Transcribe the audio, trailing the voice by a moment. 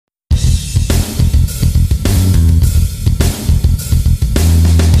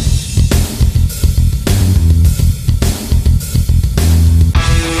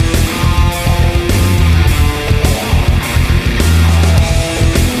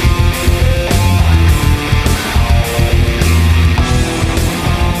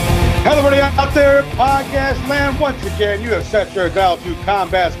out there, podcast land? Once again, you have set your dial to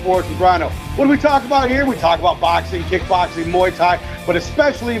Combat Sports with Rhino. What do we talk about here? We talk about boxing, kickboxing, Muay Thai, but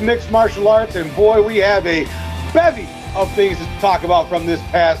especially mixed martial arts. And boy, we have a bevy of things to talk about from this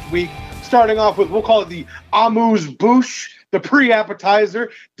past week. Starting off with, we'll call it the amuse-bouche, the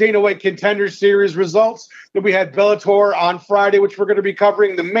pre-appetizer, Dana White Contender Series results. Then we had Bellator on Friday, which we're going to be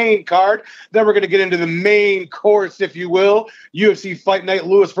covering the main card. Then we're going to get into the main course, if you will. UFC Fight Night,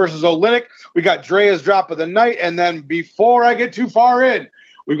 Lewis versus Olynyk. We got Dreas Drop of the night. And then before I get too far in,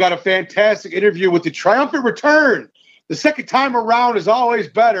 we've got a fantastic interview with the triumphant return. The second time around is always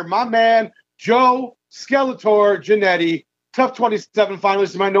better. My man, Joe Skeletor Giannetti, Tough 27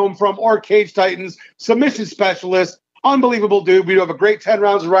 finalist, you might know him from, or Cage Titans, submission specialist. Unbelievable dude. We do have a great 10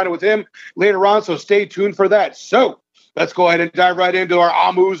 rounds of riding with him later on, so stay tuned for that. So let's go ahead and dive right into our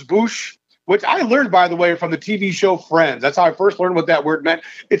amuse-bouche, which I learned, by the way, from the TV show Friends. That's how I first learned what that word meant.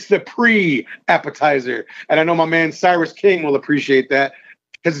 It's the pre-appetizer. And I know my man Cyrus King will appreciate that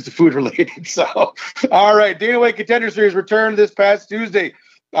because it's food related. So, all right, Dana White Contender Series returned this past Tuesday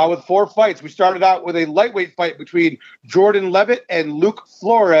with 4 fights. We started out with a lightweight fight between Jordan Levitt and Luke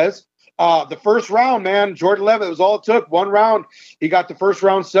Flores. The first round, man, Jordan Levitt, was all it took. 1 round. He got the first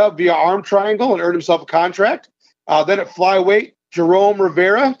round sub via arm triangle and earned himself a contract. Then at flyweight, Jerome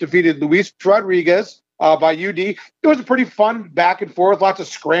Rivera defeated Luis Rodriguez by UD. It was a pretty fun back and forth, lots of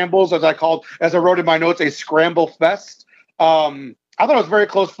scrambles, as I wrote in my notes, a scramble fest. I thought it was a very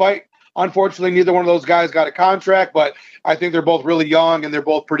close fight. Unfortunately, neither one of those guys got a contract, but I think they're both really young and they're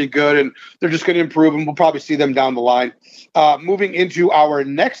both pretty good, and they're just going to improve, and we'll probably see them down the line. Moving into our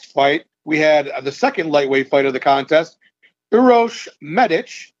next fight, we had the second lightweight fight of the contest. Uroš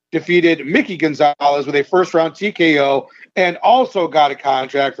Medic defeated Mickey Gonzalez with a first-round TKO and also got a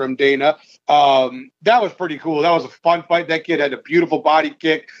contract from Dana. That was pretty cool. That was a fun fight. That kid had a beautiful body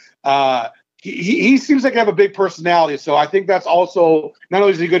kick. He seems like he have a big personality, so I think that's also, not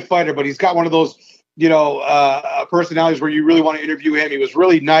only is he a good fighter, but he's got one of those, personalities where you really want to interview him. He was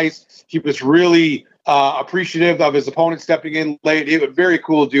really nice. He was really appreciative of his opponent stepping in late. He was a very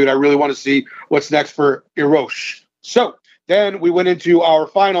cool dude. I really want to see what's next for Uroš. So then we went into our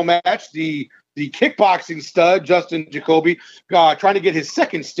final match, the kickboxing stud, Justin Jacoby, trying to get his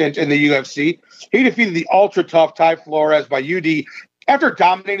second stint in the UFC. He defeated the ultra-tough Ty Flores by UD. After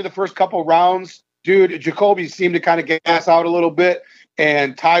dominating the first couple rounds, dude, Jacoby seemed to kind of gas out a little bit,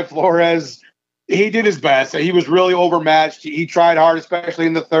 and Ty Flores, he did his best. He was really overmatched. He tried hard, especially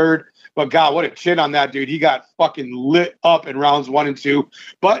in the third. But, God, what a chin on that dude. He got fucking lit up in rounds 1 and 2.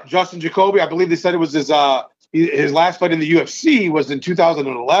 But Justin Jacoby, I believe they said it was his last fight in the UFC was in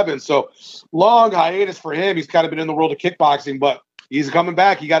 2011. So, long hiatus for him. He's kind of been in the world of kickboxing, but he's coming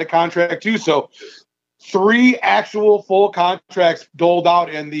back. He got a contract, too. So, 3 actual full contracts doled out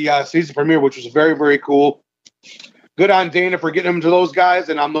in the season premiere, which was very, very cool. Good on Dana for getting them to those guys,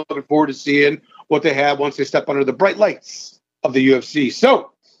 and I'm looking forward to seeing what they have once they step under the bright lights of the UFC.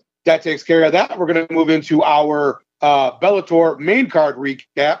 So that takes care of that. We're going to move into our Bellator main card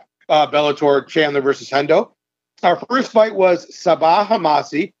recap, Bellator Chandler versus Hendo. Our first fight was Sabah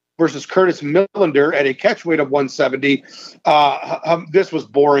Hamasi versus Curtis Millender at a catchweight of 170. This was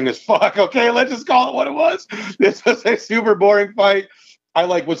boring as fuck. Okay, let's just call it what it was. This was a super boring fight. I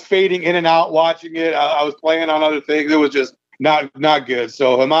was fading in and out watching it. I was playing on other things. It was just not good.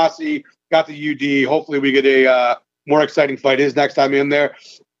 So Hamasi got the UD. Hopefully we get a more exciting fight his next time in there.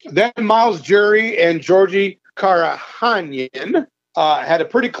 Then Miles Jury and Georgi Karahanyan had a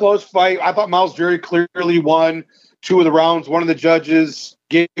pretty close fight. I thought Miles Jury clearly won 2 of the rounds. One of the judges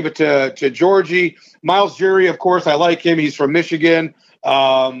gave it to Georgie. Miles Jury, of course, I like him. He's from Michigan.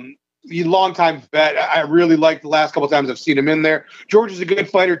 He's a longtime vet. I really like the last couple of times I've seen him in there. Georgie's a good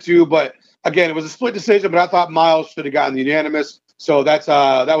fighter too, but again, it was a split decision, but I thought Miles should have gotten the unanimous. So that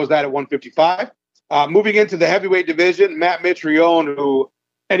was that at 155. Moving into the heavyweight division, Matt Mitrione, who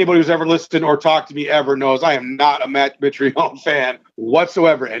anybody who's ever listened or talked to me ever knows I am not a Matt Mitrione fan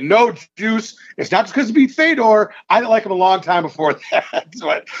whatsoever. And no juice. It's not just because he beat Fedor. I didn't like him a long time before that.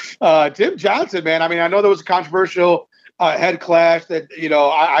 But Tim Johnson, man, I mean, I know there was a controversial head clash that,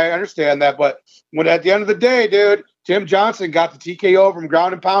 I understand that. But when at the end of the day, dude, Tim Johnson got the TKO from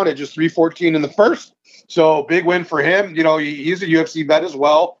ground and pound at just 3:14 in the first. So big win for him. He's a UFC vet as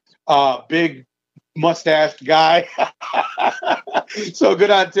well. Big mustached guy. So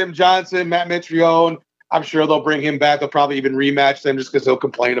good on Tim Johnson, Matt Mitrione. I'm sure they'll bring him back. They'll probably even rematch them just because he'll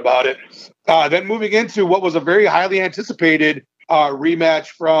complain about it. Then moving into what was a very highly anticipated rematch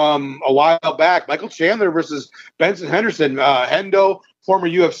from a while back, Michael Chandler versus Benson Henderson. Hendo, former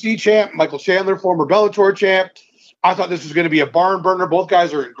UFC champ. Michael Chandler, former Bellator champ. I thought this was going to be a barn burner. Both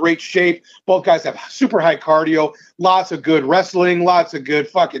guys are in great shape. Both guys have super high cardio, lots of good wrestling, lots of good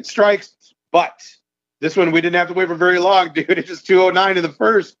fucking strikes. But this one, we didn't have to wait for very long, dude. It's just 209 in the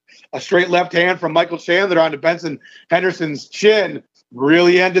first. A straight left hand from Michael Chandler onto Benson Henderson's chin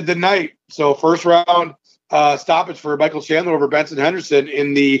really ended the night. So first round stoppage for Michael Chandler over Benson Henderson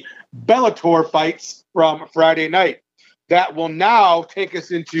in the Bellator fights from Friday night. That will now take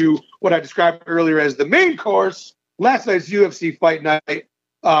us into what I described earlier as the main course. Last night's UFC fight night,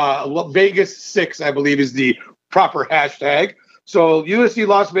 Vegas 6, I believe, is the proper hashtag. So UFC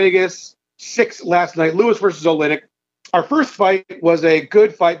Las Vegas 6 last night, Lewis versus Oleinik. Our first fight was a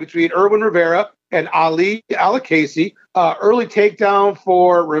good fight between Irwin Rivera and Ali Alakasi. Early takedown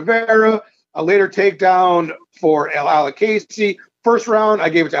for Rivera, a later takedown for Alakasi. First round, I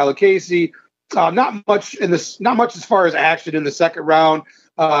gave it to Alakasi. Not much as far as action in the second round.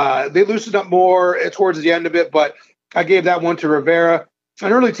 They loosened up more towards the end of it, but I gave that one to Rivera.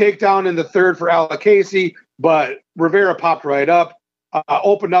 An early takedown in the third for Alakasi, but Rivera popped right up,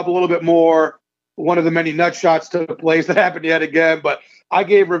 opened up a little bit more. One of the many nut shots took place that happened yet again, but I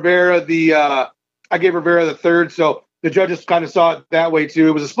gave Rivera the third. So the judges kind of saw it that way too.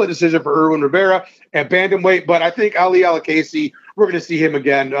 It was a split decision for Irwin Rivera at bantamweight, but I think Ali Alakasi, we're going to see him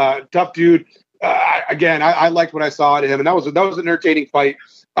again. Tough dude. I liked what I saw out of him, and that was an entertaining fight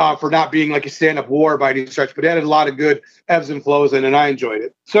for not being like a stand-up war by any stretch, but it had a lot of good ebbs and flows in, and I enjoyed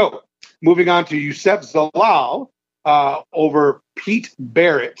it. So moving on to Youssef Zalal over Pete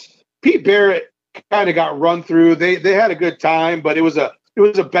Barrett. Pete Barrett kind of got run through. They had a good time, but it was a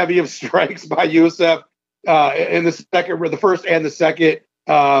bevy of strikes by Youssef in the first and the second.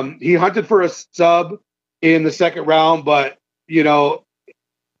 He hunted for a sub in the second round, but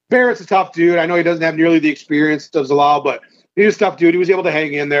Barrett's a tough dude. I know he doesn't have nearly the experience of Zalal, but he's a tough dude. He was able to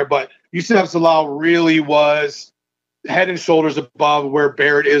hang in there, but Youssef Zalal really was head and shoulders above where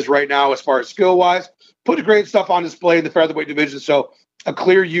Barrett is right now as far as skill-wise. Put great stuff on display in the featherweight division, so a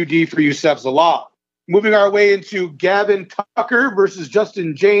clear UD for Youssef Zalal. Moving our way into Gavin Tucker versus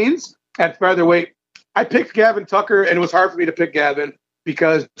Justin James at featherweight. I picked Gavin Tucker, and it was hard for me to pick Gavin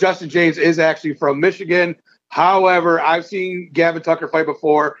because Justin James is actually from Michigan. However, I've seen Gavin Tucker fight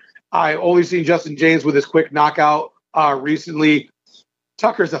before. I've only seen Justin James with his quick knockout recently.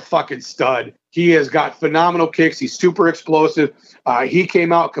 Tucker's a fucking stud. He has got phenomenal kicks. He's super explosive. He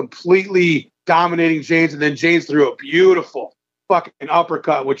came out completely dominating James, and then James threw a beautiful fucking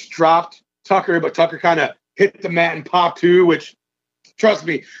uppercut, which dropped Tucker, but Tucker kind of hit the mat and popped too, which, trust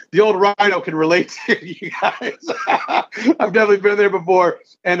me, the old Rhino can relate to you guys. I've definitely been there before.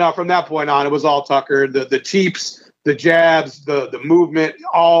 And from that point on, it was all Tucker. The teeps, the jabs, the movement,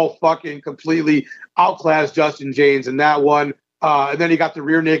 all fucking completely outclassed Justin James in that one. And then he got the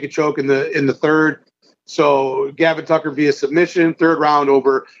rear naked choke in the third. So Gavin Tucker via submission, third round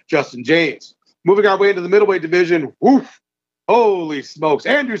over Justin James. Moving our way into the middleweight division. Woof. Holy smokes.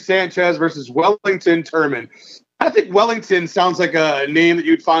 Andrew Sanchez versus Wellington Turman. I think Wellington sounds like a name that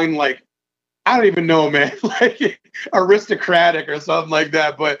you'd find like, I don't even know, man, like aristocratic or something like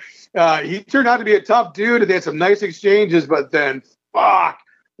that. But he turned out to be a tough dude, and they had some nice exchanges. But then, fuck,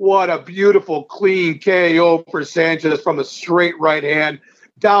 what a beautiful, clean KO for Sanchez from a straight right hand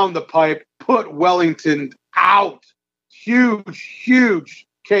down the pipe. Put Wellington out. Huge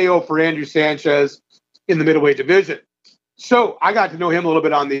KO for Andrew Sanchez in the middleweight division. So I got to know him a little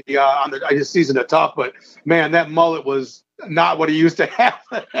bit on his season of Tough, but man, that mullet was not what he used to have.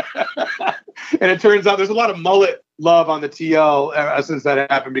 And it turns out there's a lot of mullet love on the TL since that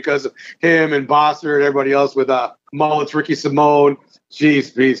happened because of him and Bosser and everybody else with mullets. Ricky Simone,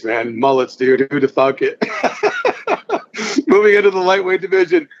 jeez, peace, man, mullets, dude. Who'd have thunk it? Moving into the lightweight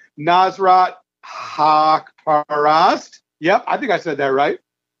division, Nasrat Haqparast. Yep, I think I said that right.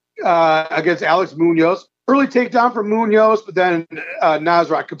 Against Alex Munoz. Early takedown from Munoz, but then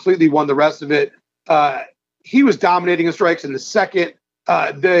Nasrat completely won the rest of it. He was dominating his strikes in the second.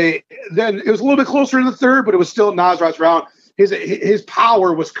 Then it was a little bit closer in the third, but it was still Nasrat's round. His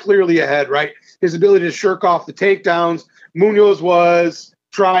power was clearly ahead, right? His ability to shirk off the takedowns. Munoz was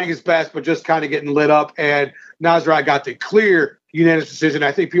trying his best, but just kind of getting lit up. And Nasrat got the clear unanimous decision.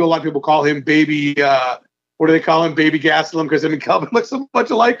 I think a lot of people call him Baby. What do they call him? Baby Gastelum, because him and Kelvin look so much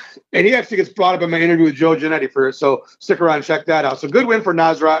alike. And he actually gets brought up in my interview with Joe Giannetti for it. So stick around and check that out. So good win for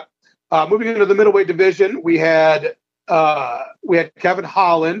Nasrat. Moving into the middleweight division, we had Kevin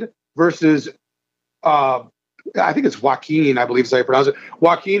Holland versus I think it's Joaquin, I believe is how you pronounce it.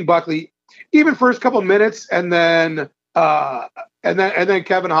 Joaquin Buckley. Even first couple minutes, and then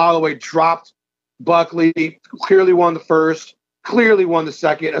Kevin Holloway dropped Buckley. Clearly won the first. Clearly won the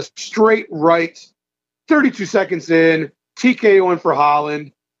second. A straight right 32 seconds in, TKO in for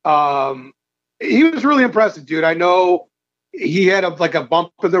Holland. He was really impressive, dude. I know he had a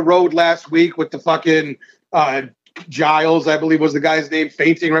bump in the road last week with the fucking Giles, I believe was the guy's name,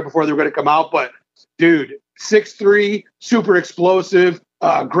 fainting right before they were going to come out. But, dude, 6'3", super explosive,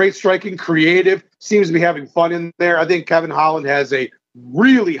 great striking, creative, seems to be having fun in there. I think Kevin Holland has a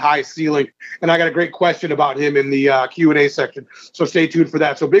really high ceiling, and I got a great question about him in the Q&A section, so stay tuned for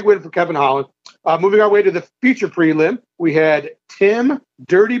that. So big win for Kevin Holland. Moving our way to the feature prelim, we had Tim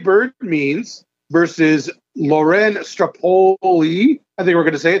Dirty Bird Means versus Loren Strapoli, I think we're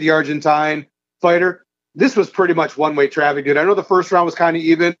going to say it, the Argentine fighter. This was pretty much one-way traffic, dude. I know the first round was kind of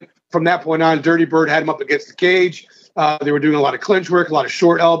even. From that point on, Dirty Bird had him up against the cage. They were doing a lot of clinch work, a lot of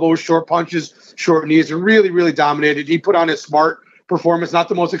short elbows, short punches, short knees, and really, really dominated. He put on his smart performance. Not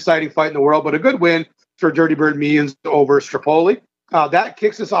the most exciting fight in the world, but a good win for Dirty Bird Means over Strapoli. That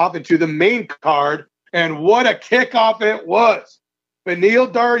kicks us off into the main card, and what a kickoff it was.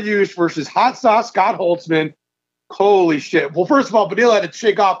 Beneil Dariush versus Hot Sauce Scott Holtzman. Holy shit. Well, first of all, Beneil had to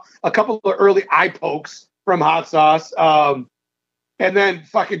shake off a couple of early eye pokes from Hot Sauce, and then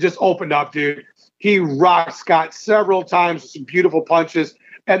fucking just opened up, dude. He rocked Scott several times with some beautiful punches,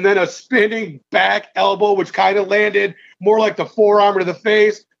 and then a spinning back elbow, which kind of landed more like the forearm to the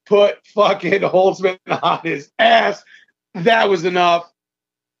face, put fucking Holtzman on his ass. That was enough.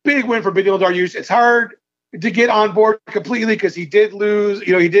 Big win for Beneil Dariush. It's hard to get on board completely because he did lose.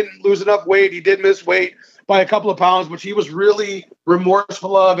 He didn't lose enough weight. He did miss weight by a couple of pounds, which he was really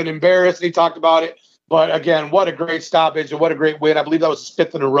remorseful of and embarrassed. And he talked about it. But again, what a great stoppage and what a great win. I believe that was his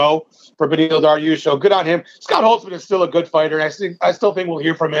fifth in a row for Beneil Dariush. So good on him. Scott Holtzman is still a good fighter, and I still think we'll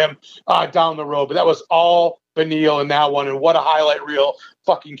hear from him down the road. But that was all Beneil in that one, and what a highlight reel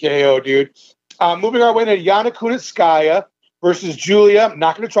fucking KO, dude. Moving our way to Yana Kunitskaya versus Julia. I'm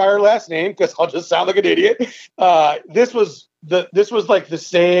not going to try her last name because I'll just sound like an idiot. This was like the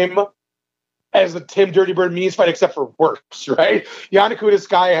same as the Tim Dirty Bird Means fight, except for worse, right? Yana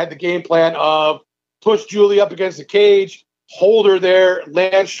Kunitskaya had the game plan of push Julia up against the cage, hold her there,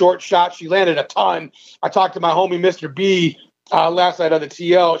 land short shot. She landed a ton. I talked to my homie, Mr. B, last night on the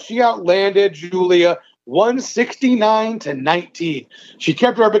TL. She outlanded Julia 169-19. She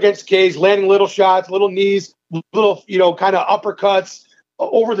kept her up against the cage, landing little shots, little knees, little, kind of uppercuts,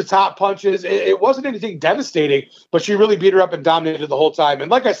 over the top punches. It wasn't anything devastating, but she really beat her up and dominated the whole time.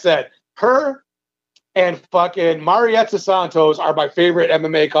 And like I said, her and fucking Marietta Santos are my favorite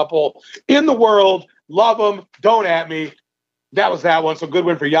MMA couple in the world. Love them. Don't at me. That was that one. So good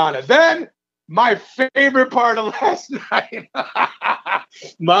win for Yana. Then my favorite part of last night,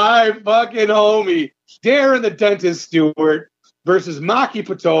 my fucking homie, Darren the Dentist Stewart versus Maki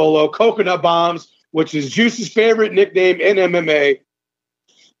Patolo, Coconut Bombs, which is Juice's favorite nickname in MMA.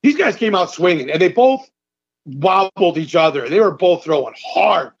 These guys came out swinging, and they both wobbled each other. They were both throwing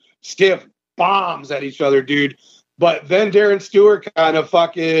hard, stiff bombs at each other, dude. But then Darren Stewart kind of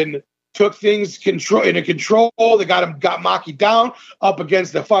fucking took things into control. They got Maki down up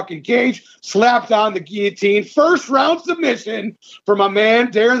against the fucking cage, slapped on the guillotine. First round submission for my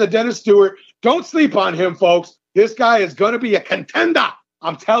man, Darren the Dentist Stewart. Don't sleep on him, folks. This guy is going to be a contender.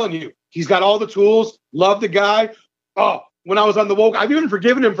 I'm telling you. He's got all the tools. Love the guy. Oh, when I was on the woke, I've even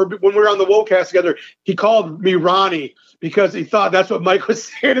forgiven him for when we were on the Wokecast together. He called me Ronnie because he thought that's what Mike was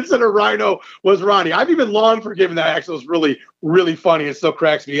saying instead of Rhino was Ronnie. I've even long forgiven that. Actually, it was really, really funny. It still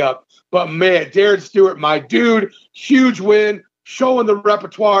cracks me up. But man, Darren Stewart, my dude, huge win, showing the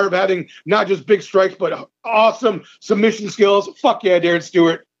repertoire of having not just big strikes, but awesome submission skills. Fuck yeah, Darren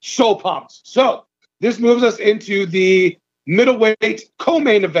Stewart. So pumped. So this moves us into the middleweight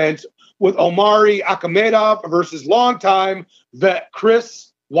co-main event with Omari Akhmedov versus longtime vet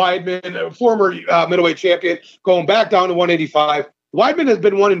Chris Weidman, former middleweight champion, going back down to 185. Weidman has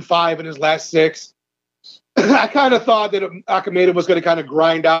been 1-5 in his last 6. I kind of thought that Akhmedov was going to kind of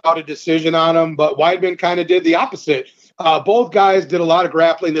grind out a decision on him, but Weidman kind of did the opposite. Both guys did a lot of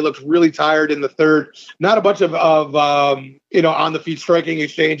grappling. They looked really tired in the third. Not a bunch of on the feet striking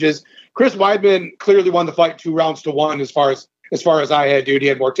exchanges. Chris Weidman clearly won the fight 2-1 as far as I had, dude. He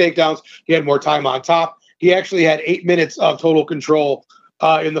had more takedowns. He had more time on top. He actually had 8 minutes of total control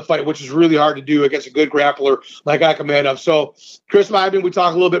in the fight, which is really hard to do against a good grappler like Akhmedov. So Chris Weidman, we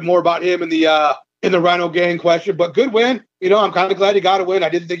talk a little bit more about him in the Rhino Gang question, but good win. I'm kind of glad he got a win. I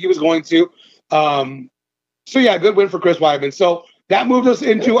didn't think he was going to. So yeah, good win for Chris Weidman. So that moved us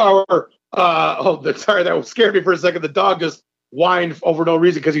into our sorry, that scared me for a second. The dog just whined over no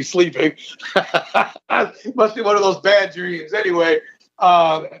reason because he's sleeping. Must be one of those bad dreams. Anyway,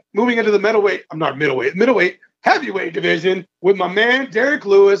 moving into the middleweight heavyweight division with my man Derek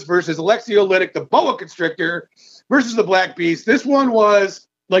Lewis versus Alexei Oleinik, the boa constrictor, versus the Black Beast. This one was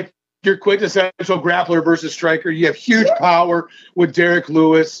like your quintessential grappler versus striker. You have huge power with Derek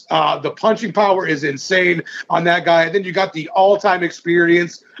Lewis. The punching power is insane on that guy. And then you got the all-time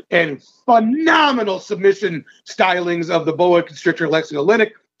experience and phenomenal submission stylings of the boa constrictor Alexei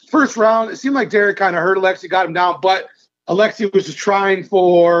Oleinik. First round, it seemed like Derek kind of hurt Alexei, got him down, but Alexei was just trying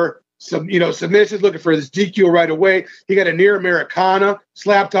for some, submissions, looking for his DQ right away. He got a near Americana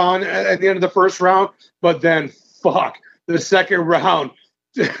slapped on at the end of the first round, but then the second round,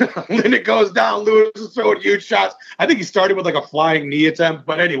 then it goes down. Lewis is throwing huge shots. I think he started with like a flying knee attempt,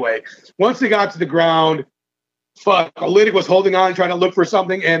 but anyway, once they got to the ground, Oleinik was holding on, trying to look for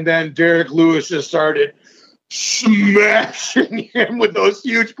something, and then Derek Lewis just started smashing him with those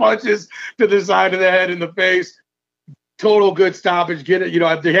huge punches to the side of the head and the face. Total good stoppage. Get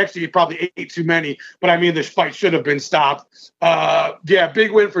it? They actually probably ate too many, but I mean, this fight should have been stopped.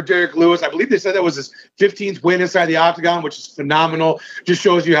 Big win for Derek Lewis. I believe they said that was his 15th win inside the octagon, which is phenomenal. Just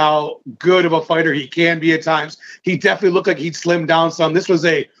shows you how good of a fighter he can be at times. He definitely looked like he'd slimmed down some. This was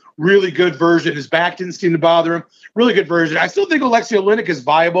a really good version. His back didn't seem to bother him. Really good version. I still think Alexei Oleinik is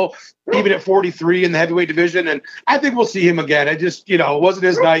viable, even at 43 in the heavyweight division, and I think we'll see him again. It just, it wasn't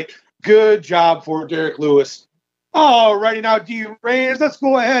his night. Good job for Derek Lewis. All righty, now, D-Rays, let's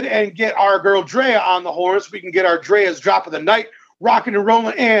go ahead and get our girl Drea on the horn so we can get our Drea's Drop of the Night, rocking and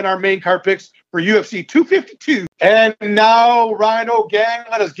rolling, and our main card picks for UFC 252. And now, Rhino Gang,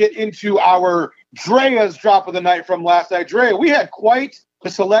 let us get into our Drea's Drop of the Night from last night. Drea, we had quite a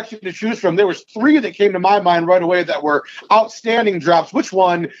selection to choose from. There was 3 that came to my mind right away that were outstanding drops. Which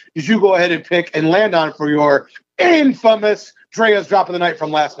one did you go ahead and pick and land on for your infamous Drea's Drop of the Night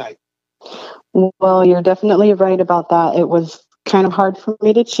from last night? Well, you're definitely right about that. It was kind of hard for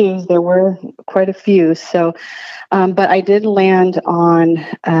me to choose. There were quite a few. So, but I did land on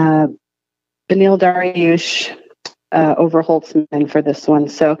Beneil Dariush over Holtzman for this one.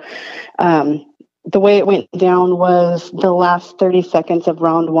 So, the way it went down was the last 30 seconds of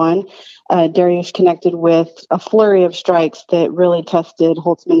round 1. Dariush connected with a flurry of strikes that really tested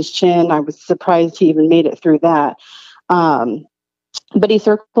Holtzman's chin. I was surprised he even made it through that. But he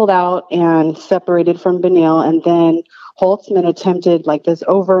circled out and separated from Beneil, and then Holtzman attempted like this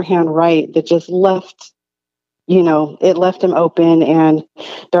overhand right that just left, it left him open, and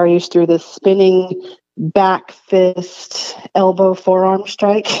Dariush threw this spinning back fist elbow forearm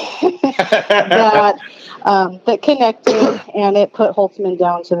strike that connected, and it put Holtzman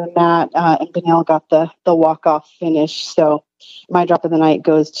down to the mat, and Beneil got the walk-off finish. So my drop of the night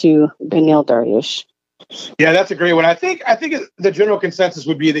goes to Beneil Dariush. Yeah, that's a great one. I think the general consensus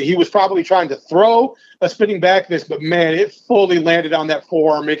would be that he was probably trying to throw a spinning back fist, but man, it fully landed on that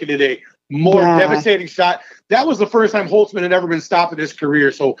forearm, making it a more devastating shot. That was the first time Holtzman had ever been stopped in his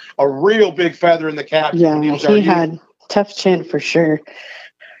career, so a real big feather in the cap. Yeah, he had tough chin for sure.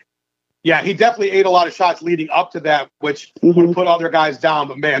 Yeah, he definitely ate a lot of shots leading up to that, which would put other guys down.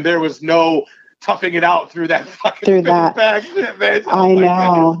 But man, there was no toughing it out through that fucking back shit, man. I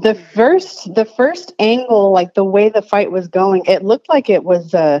know. The first angle, like the way the fight was going, it looked like it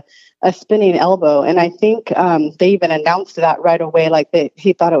was a spinning elbow, and I think they even announced that right away, like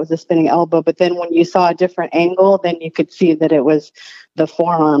he thought it was a spinning elbow. But then when you saw a different angle, then you could see that it was the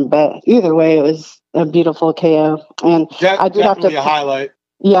forearm. But either way, it was a beautiful KO, and I did have to highlight.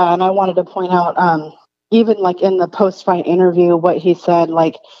 Yeah, and I wanted to point out, even like in the post-fight interview, what he said,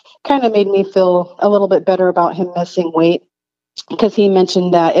 like, kind of made me feel a little bit better about him missing weight, because he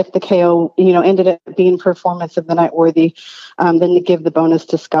mentioned that if the KO, ended up being performance of the night worthy, then to give the bonus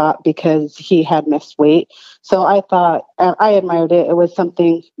to Scott because he had missed weight. So I thought, I admired it. It was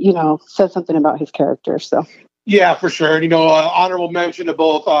something, said something about his character. So. Yeah, for sure. And, honorable mention to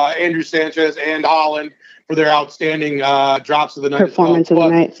both Andrew Sanchez and Holland for their outstanding drops of the night. Performance of the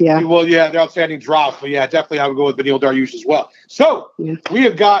night, yeah. Well, yeah, they're outstanding drops. But, yeah, definitely I would go with Beneil Dariush as well. So, we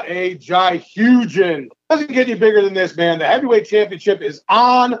have got a Jihugen. Doesn't get any bigger than this, man. The heavyweight championship is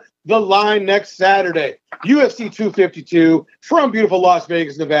on the line next Saturday. UFC 252 from beautiful Las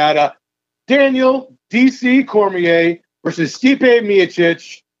Vegas, Nevada. Daniel DC Cormier versus Stipe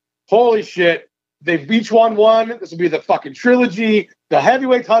Miocic. Holy shit. They've each won one. This will be the fucking trilogy. The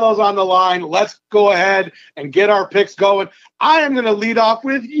heavyweight title is on the line. Let's go ahead and get our picks going. I am going to lead off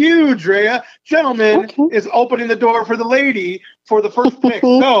with you, Drea. Gentlemen is opening the door for the lady for the first pick.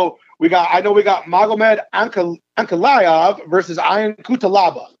 So I know we got Magomed Ankalaev versus Ian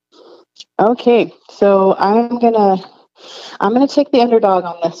Cutelaba. Okay, so I'm gonna take the underdog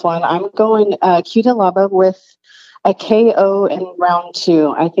on this one. I'm going Cutelaba with a KO in round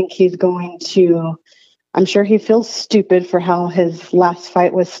 2. I think he's going to I'm sure he feels stupid for how his last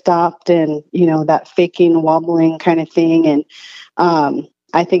fight was stopped and, that faking, wobbling kind of thing. And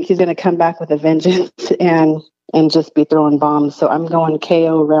I think he's going to come back with a vengeance and just be throwing bombs. So I'm going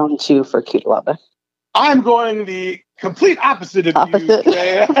KO round 2 for Cutelaba. I'm going the complete opposite of Opposite. you,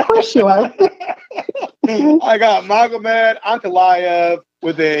 Jay. Of course you are. I got Magomed Ankalaev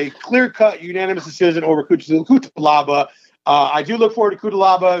with a clear-cut unanimous decision over Cutelaba. I do look forward to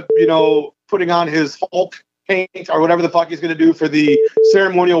Cutelaba, putting on his Hulk paint or whatever the fuck he's going to do for the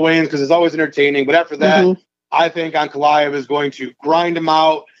ceremonial weigh-ins, because it's always entertaining. But after that, I think Ankalaev is going to grind him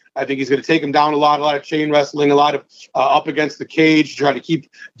out. I think he's going to take him down a lot of chain wrestling, a lot of up against the cage, try to keep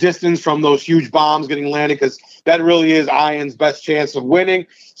distance from those huge bombs getting landed, because that really is Ian's best chance of winning.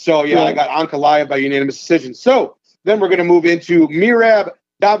 So, yeah. I got Ankalaev by unanimous decision. So then we're going to move into Merab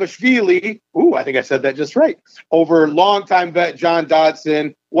Davishvili. Ooh, I think I said that just right. Over longtime vet John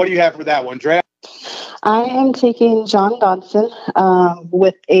Dodson. What do you have for that one, Drea? I am taking John Dodson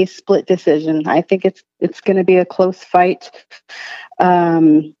with a split decision. I think it's going to be a close fight,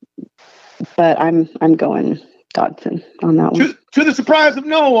 but I'm going Dodson on that one. To the surprise of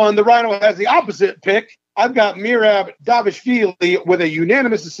no one, the Rhino has the opposite pick. I've got Merab Davishvili with a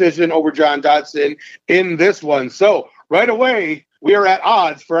unanimous decision over John Dodson in this one. So right away, we are at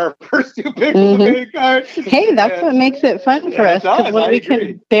odds for our first 2 picks of the main card. Hey, that's what makes it fun for us, because when we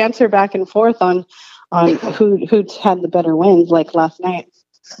can banter back and forth on who had the better wins, like last night.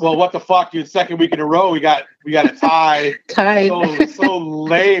 Well, what the fuck, dude? Second week in a row, we got a tie. Tied. So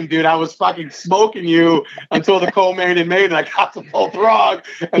lame, dude. I was fucking smoking you until the co-main and main, and I got the both wrong.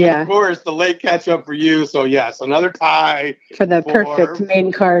 And of course, the late catch up for you. So yes, another tie for the perfect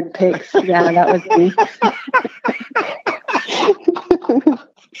main card picks. Yeah, that was me.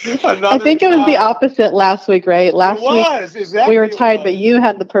 I think it was the opposite last week, right? Last week exactly we were tied, but you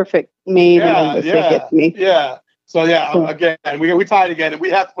had the perfect main, and this week it's me. Yeah. So again, we tied again, and we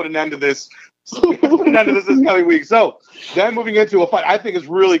have to put an end to this. This coming week. So then moving into a fight, I think is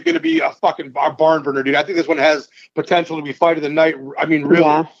really going to be a fucking barn burner, dude. I think this one has potential to be fight of the night. I mean, really.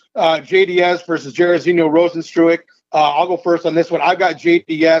 Yeah. JDS versus Jairzinho Rozenstruik. I'll go first on this one. I've got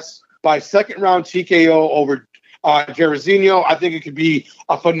JDS by second round TKO over Jairzinho. I think it could be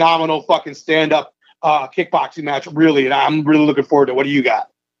a phenomenal fucking stand-up kickboxing match, really, and I'm really looking forward to it. What do you got?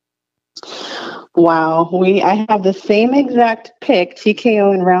 Wow, I have the same exact pick,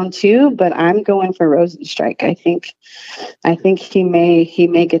 TKO in round 2, but I'm going for Rozenstruik. I think he may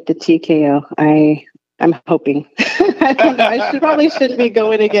get the TKO. I'm hoping. I don't know. I probably shouldn't be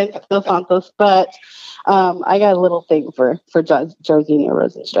going against Dos Santos, but I got a little thing for Jairzinho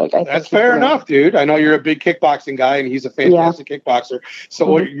Rozenstruik. That's fair enough, dude. I know you're a big kickboxing guy, and he's a fantastic kickboxer.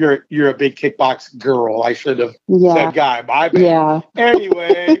 So you're a big kickbox girl. I should have said guy. My bad. Yeah.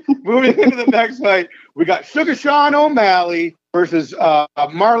 Anyway, moving into the next fight, we got Sugar Sean O'Malley versus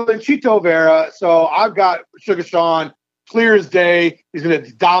Marlon Chito Vera. So I've got Sugar Sean. Clear as day. He's going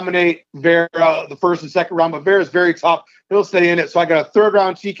to dominate Vera the first and second round, but Vera's very tough. He'll stay in it. So I got a third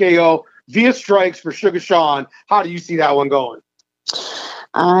round TKO via strikes for Sugar Sean. How do you see that one going?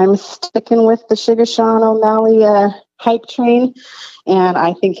 I'm sticking with the Sugar Sean O'Malley hype train, and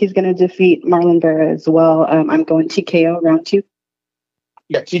I think he's going to defeat Marlon Vera as well. I'm going TKO round 2.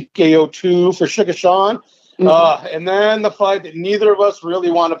 Yeah, TKO 2 for Sugar Sean. And then the fight that neither of us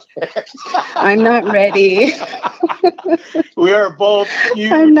really want to pick. I'm not ready. We are both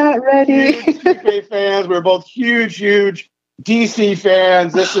huge. I'm not ready. Huge TK fans. We're both huge DC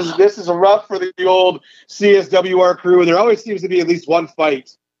fans. This is a rough for the old CSWR crew. There always seems to be at least one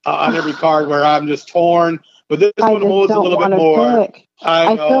fight on every card where I'm just torn. But this one holds a little bit more.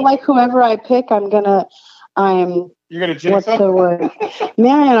 I feel like whoever I pick, you're gonna jinx them? The word?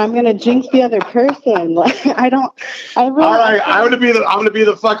 Man, I'm gonna jinx the other person. All right, I'm gonna be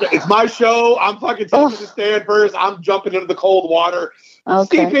the fucking. It's my show. I'm fucking taking the stand first. I'm jumping into the cold water.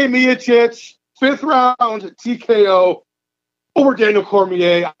 Okay. Stipe Miocic, 5th round TKO over Daniel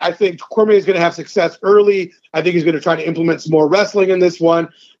Cormier. I think Cormier is going to have success early. I think he's going to try to implement some more wrestling in this one.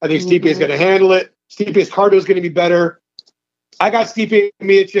 I think Stipe is going to handle it. Stipe's cardio is going to be better. I got Stipe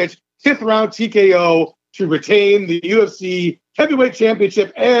Miocic, 5th round TKO to retain the UFC Heavyweight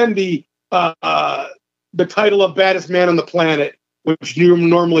Championship and the title of baddest man on the planet, which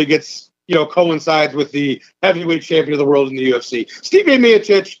normally gets coincides with the heavyweight champion of the world in the UFC. Stipe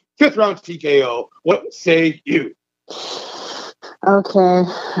Miocic, 5th round TKO. What say you? Okay,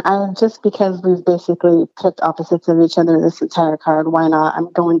 just because we've basically picked opposites of each other this entire card, why not?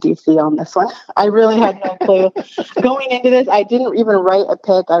 I'm going DC on this one. I really had no clue. Going into this, I didn't even write a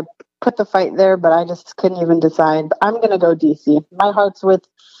pick. I put the fight there, but I just couldn't even decide. But I'm going to go DC. My heart's with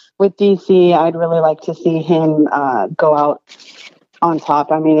with DC, I'd really like to see him go out on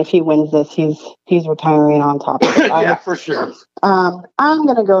top. I mean, if he wins this, he's retiring on top. Yeah, for sure. I'm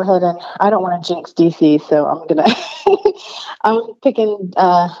gonna go ahead and I don't want to jinx DC, so I'm picking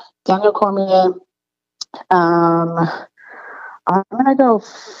Daniel Cormier. I'm gonna go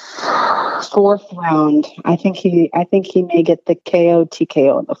fourth round. I think he may get the KO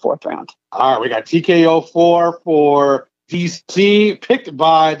TKO in the fourth round. All right, we got TKO 4 for DC, picked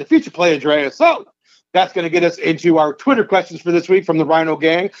by the feature player Dreas. So that's going to get us into our Twitter questions for this week from the Rhino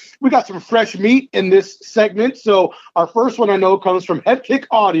Gang. We got some fresh meat in this segment. So our first one I know comes from Head Kick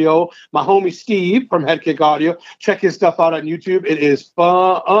Audio, my homie Steve from Head Kick Audio. Check his stuff out on YouTube. It is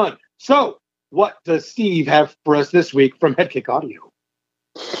fun. So what does Steve have for us this week from Head Kick Audio?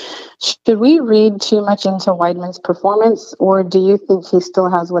 Should we read too much into Weidman's performance, or do you think he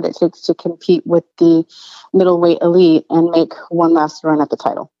still has what it takes to compete with the middleweight elite and make one last run at the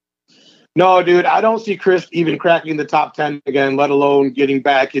title? No, dude, I don't see Chris even cracking the top 10 again, let alone getting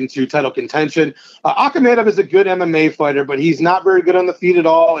back into title contention. Akhmedov is a good MMA fighter, but he's not very good on the feet at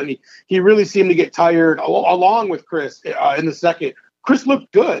all, and he really seemed to get tired along with Chris in the second. Chris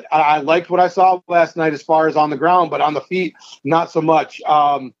looked good. I liked what I saw last night as far as on the ground, but on the feet, not so much.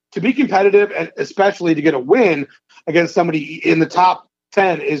 To be competitive, and especially to get a win against somebody in the top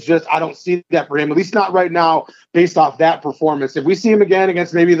 10 is just, I don't see that for him, at least not right now, based off that performance. If we see him again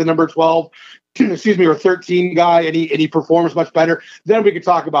against maybe the number 12, or 13 guy, and he performs much better, then we could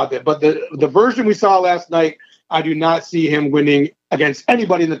talk about that. But the version we saw last night, I do not see him winning against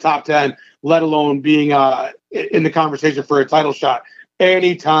anybody in the top 10, let alone being in the conversation for a title shot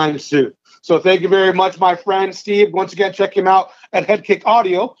anytime soon. So thank you very much, my friend Steve. Once again, check him out at Head Kick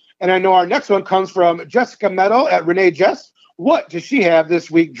Audio. And I know our next one comes from Jessica Meadow at Renee Jess. What does she have this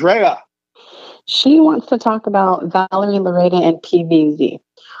week, Drea? She wants to talk about Valerie Loureda and PVZ.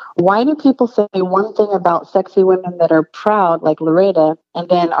 Why do people say one thing about sexy women that are proud, like Loureda, and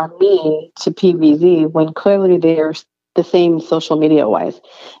then are mean to PVZ when clearly they're the same social media-wise?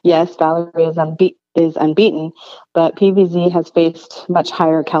 Yes, Valerie is unbeaten, but PVZ has faced much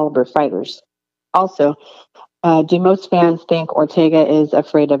higher caliber fighters. Also, do most fans think Ortega is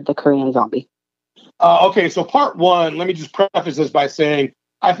afraid of the Korean Zombie? Okay, so part one, let me just preface this by saying,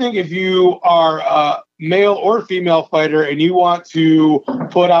 I think if you are a male or female fighter and you want to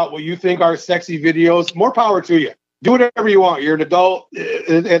put out what you think are sexy videos, more power to you. Do whatever you want. You're an adult.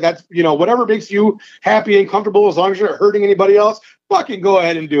 And that's, whatever makes you happy and comfortable, as long as you're not hurting anybody else, fucking go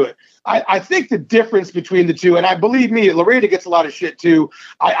ahead and do it. I think the difference between the two, and I believe me, Loureda gets a lot of shit too.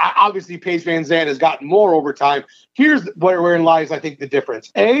 I obviously, Paige Van Zandt has gotten more over time. Here's wherein lies, I think, the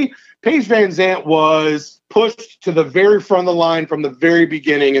difference. Paige Van Zandt was pushed to the very front of the line from the very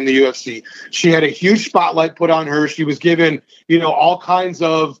beginning in the UFC. She had a huge spotlight put on her. She was given, all kinds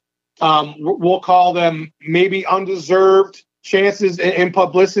of, we'll call them maybe undeserved chances in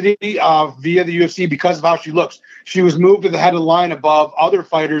publicity via the UFC because of how she looks. She was moved to the head of the line above other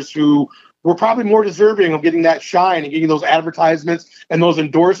fighters who were probably more deserving of getting that shine and getting those advertisements and those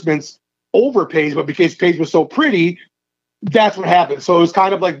endorsements over Paige. But because Paige was so pretty, that's what happened. So it was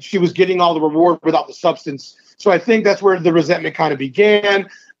kind of like she was getting all the reward without the substance. So I think that's where the resentment kind of began.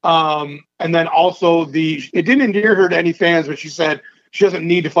 And then also it didn't endear her to any fans, but she said she doesn't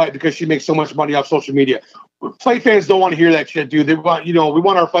need to fight because she makes so much money off social media. Fight fans don't want to hear that shit, dude. They want, we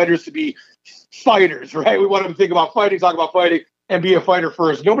want our fighters to be fighters, right? We want them to think about fighting, talk about fighting, and be a fighter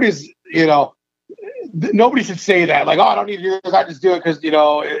first. Nobody should say that. Like, oh, I don't need to do this. I just do it because,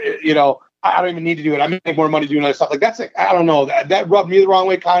 I don't even need to do it. I make more money doing other stuff. Like, that's like, I don't know. That rubbed me the wrong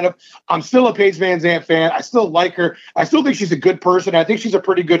way, kind of. I'm still a Paige Van Zandt fan. I still like her. I still think she's a good person. I think she's a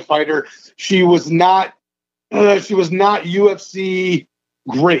pretty good fighter. She was not UFC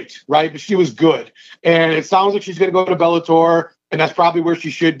great, right? But she was good. And it sounds like she's going to go to Bellator, and that's probably where she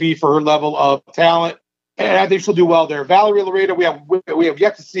should be for her level of talent. And I think she'll do well there. Valerie Loureda, we have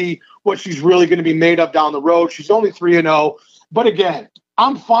yet to see what she's really going to be made of down the road. She's only 3-0. But again,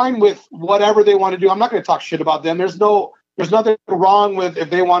 I'm fine with whatever they want to do. I'm not going to talk shit about them. There's nothing wrong with if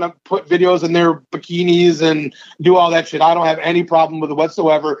they want to put videos in their bikinis and do all that shit. I don't have any problem with it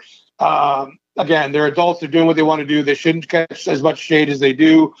whatsoever. Again, they're adults. They're doing what they want to do. They shouldn't catch as much shade as they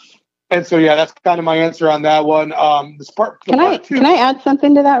do. And so, yeah, that's kind of my answer on that one. Can I add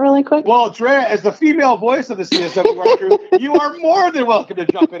something to that really quick? Well, Drea, as the female voice of the CSWR crew, you are more than welcome to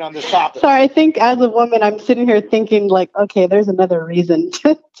jump in on this topic. Sorry, I think as a woman, I'm sitting here thinking like, okay, there's another reason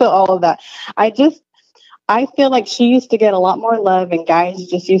to all of that. I feel like she used to get a lot more love, and guys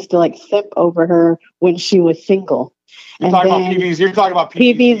just used to like sip over her when she was single. You're talking about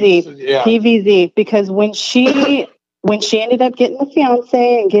PVZ. PVZ, yeah. PVZ, because when she when she ended up getting a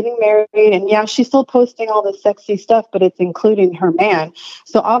fiance and getting married, and yeah, she's still posting all this sexy stuff, but it's including her man.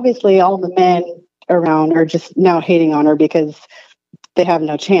 So obviously all the men around are just now hating on her because they have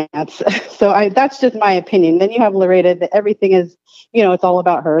no chance. So that's just my opinion. Then you have Laredo, that everything is, it's all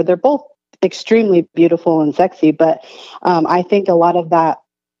about her. They're both extremely beautiful and sexy, but I think a lot of that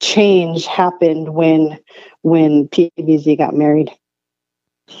change happened when PVZ got married.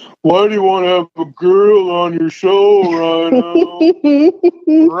 Why do you want to have a girl on your show, Rhino?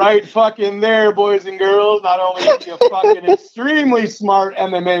 Right fucking there, boys and girls. Not only is she a fucking extremely smart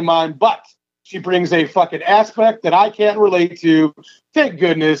MMA mind, but she brings a fucking aspect that I can't relate to. Thank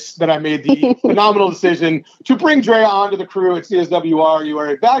goodness that I made the phenomenal decision to bring Drea onto the crew at CSWR. You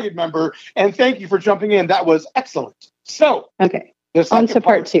are a valued member, and thank you for jumping in. That was excellent. So, okay, on to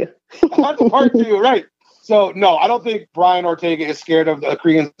part two. On to part two, right. So, no, I don't think Brian Ortega is scared of the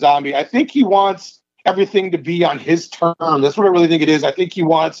Korean Zombie. I think he wants everything to be on his terms. That's what I really think it is. I think he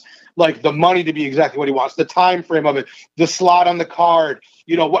wants, like, the money to be exactly what he wants, the time frame of it, the slot on the card,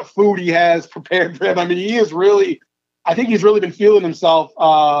 what food he has prepared for him. I mean, I think he's really been feeling himself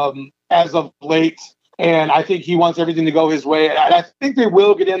as of late, and I think he wants everything to go his way. And I think they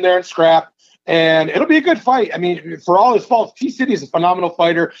will get in there and scrap. And it'll be a good fight. I mean, for all his faults, T-City is a phenomenal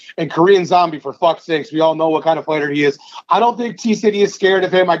fighter, and Korean Zombie, for fuck's sakes, we all know what kind of fighter he is. I don't think T-City is scared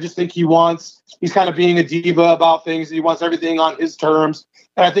of him. I just think he's kind of being a diva about things. He wants everything on his terms.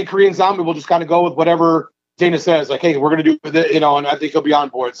 And I think Korean Zombie will just kind of go with whatever Dana says, like, hey, we're going to do with it, and I think he'll be on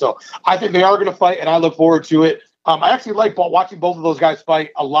board. So I think they are going to fight, and I look forward to it. I actually like watching both of those guys fight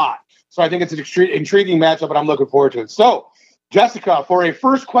a lot. So I think it's an intriguing matchup, and I'm looking forward to it. So, Jessica, for a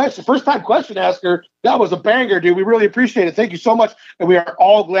first-time question asker, that was a banger, dude. We really appreciate it. Thank you so much. And we are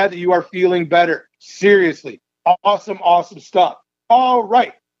all glad that you are feeling better. Seriously. Awesome, awesome stuff. All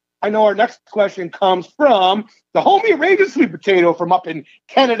right. I know our next question comes from the homie Ragin' Sweet Potato from up in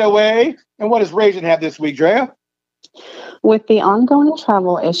Canada way. And what does Ragin have this week, Drea? With the ongoing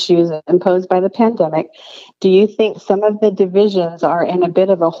travel issues imposed by the pandemic, do you think some of the divisions are in a bit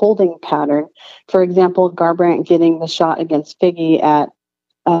of a holding pattern? For example, Garbrandt getting the shot against Figgy at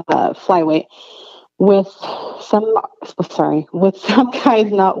flyweight, with some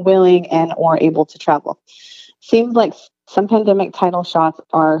guys not willing and or able to travel. Seems like some pandemic title shots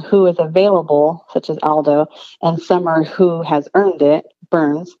are who is available, such as Aldo, and some are who has earned it,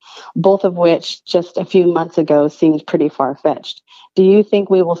 Burns, both of which just a few months ago seemed pretty far-fetched. Do you think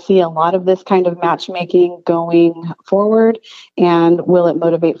we will see a lot of this kind of matchmaking going forward, and will it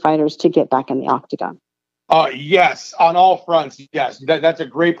motivate fighters to get back in the octagon? Yes, on all fronts, yes. That's a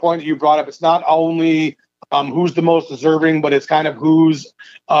great point that you brought up. It's not only who's the most deserving, but it's kind of who's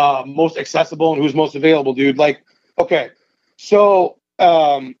most accessible and who's most available, dude. Like, okay, so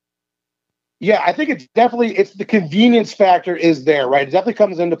yeah, I think it's the convenience factor is there, right? It definitely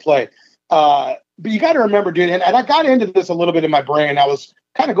comes into play. But you got to remember, dude, and I got into this a little bit in my brain. I was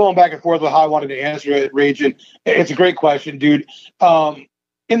kind of going back and forth with how I wanted to answer it, Ragin. It's a great question, dude.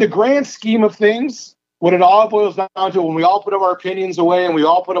 In the grand scheme of things, when it all boils down to, when we all put up our opinions away and we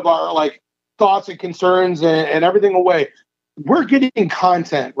all put up our thoughts and concerns and everything away, we're getting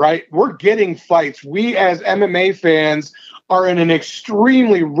content, right? We're getting fights. We as MMA fans are in an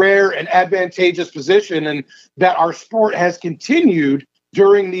extremely rare and advantageous position, and that our sport has continued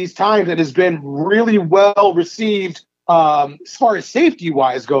during these times that has been really well received as far as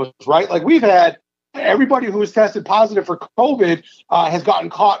safety-wise goes, right? Like, we've had everybody who was tested positive for COVID has gotten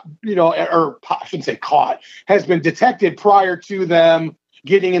caught, or I shouldn't say caught, has been detected prior to them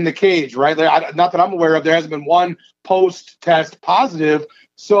getting in the cage, right? Not that I'm aware of. There hasn't been one post-test positive.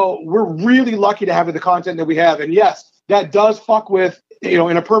 So we're really lucky to have the content that we have. And yes, that does fuck with,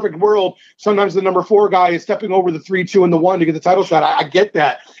 in a perfect world, sometimes the number 4 guy is stepping over the 3, 2, and the 1 to get the title shot. I get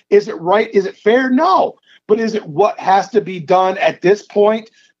that. Is it right? Is it fair? No. But is it what has to be done at this point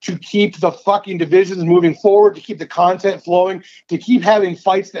to keep the fucking divisions moving forward, to keep the content flowing, to keep having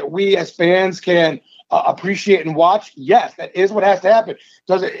fights that we as fans can appreciate and watch? Yes, that is what has to happen.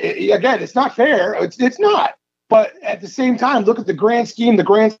 Does it? Again, it's not fair. It's not. But at the same time, look at the grand scheme, the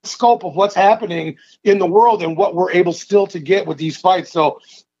grand scope of what's happening in the world and what we're able still to get with these fights. So,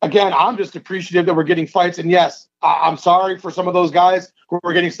 again, I'm just appreciative that we're getting fights. And yes, I'm sorry for some of those guys who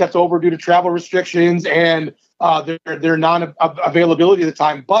are getting stepped over due to travel restrictions and their non-availability at the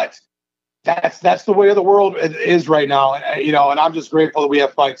time. But that's the way of the world is right now. And I'm just grateful that we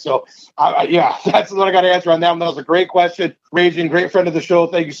have fights. So, yeah, that's what I got to answer on that one. That was a great question. Raging, great friend of the show.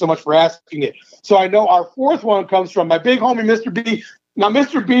 Thank you so much for asking it. So I know our fourth one comes from my big homie, Mr. B, Now,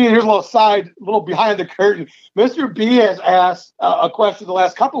 Mr. B, here's a little behind the curtain. Mr. B has asked a question the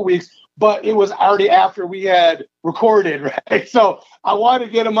last couple of weeks, but it was already after we had recorded, right? So I wanted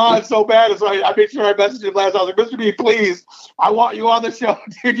to get him on so bad, so I made sure I messaged him last. I was like, Mr. B, please, I want you on the show.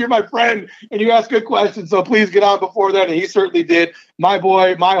 Dude, you're my friend, and you ask good questions, so please get on before that. And he certainly did. My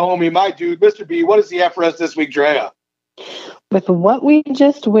boy, my homie, my dude, Mr. B, what does he have for us this week, Drea? With what we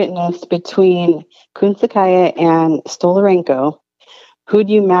just witnessed between Kunsakaya and Stolarenko, who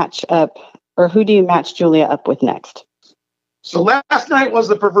do you match Julia up with next? So last night was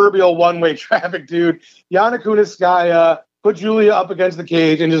the proverbial one-way traffic, dude. Yana Kunitskaya put Julia up against the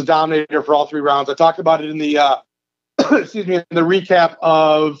cage and just dominated her for all 3 rounds. I talked about it in the in the recap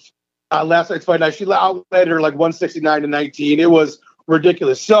of last night's fight night. She outled her like 169-19. It was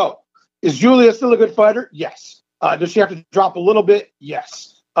ridiculous. So is Julia still a good fighter? Yes. Does she have to drop a little bit?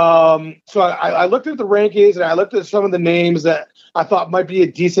 Yes. So I looked at the rankings and I looked at some of the names that I thought might be a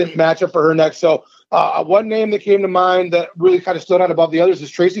decent matchup for her next. So one name that came to mind that really kind of stood out above the others is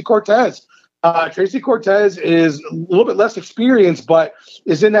Tracy Cortez. Tracy Cortez is a little bit less experienced, but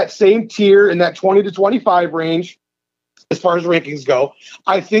is in that same tier in that 20 to 25 range as far as rankings go.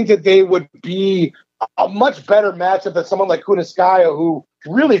 I think that they would be a much better matchup than someone like Kunitskaya, who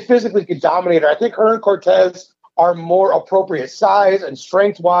really physically could dominate her. I think her and Cortez are more appropriate size and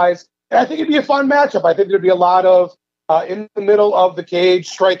strength-wise. And I think it'd be a fun matchup. I think there'd be a lot of in the middle of the cage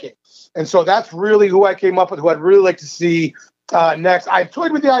striking. And so that's really who I came up with, who I'd really like to see next. I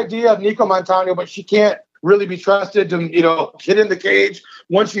toyed with the idea of Nico Montano, but she can't really be trusted to, get in the cage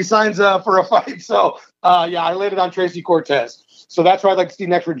once she signs for a fight. So, I laid it on Tracy Cortez. So that's what I'd like to see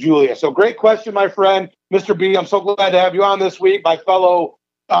next for Julia. So great question, my friend, Mr. B. I'm so glad to have you on this week, my fellow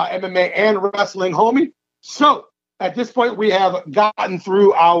MMA and wrestling homie. So at this point, we have gotten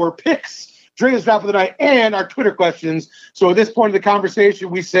through our picks, Dreas Drop of the night, and our Twitter questions. So at this point in the conversation,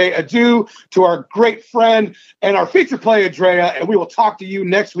 we say adieu to our great friend and our feature player, Drea, and we will talk to you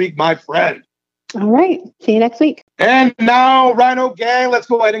next week, my friend. All right. See you next week. And now, Rhino Gang, let's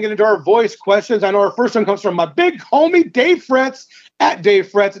go ahead and get into our voice questions. I know our first one comes from my big homie, Dave Fretz, at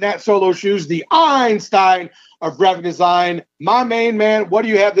Dave Fretz and at Solo Shoes, the Einstein of graphic design. My main man, what do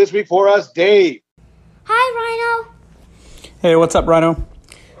you have this week for us, Dave? Hi, Rhino. Hey, what's up, Rhino?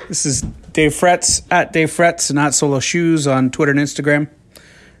 This is Dave Fretz, at Dave Fretz and at Solo Shoes on Twitter and Instagram.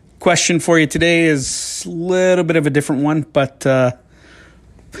 Question for you today is a little bit of a different one, but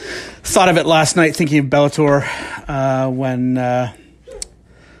thought of it last night thinking of Bellator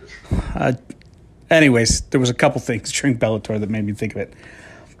anyways, there was a couple things during Bellator that made me think of it.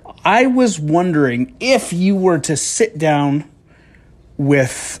 I was wondering if you were to sit down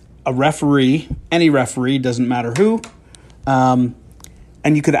with a referee, any referee, doesn't matter who, and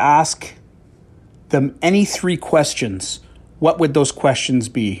you could ask them any 3 questions, what would those questions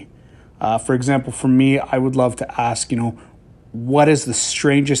be? For example, for me, I would love to ask, what is the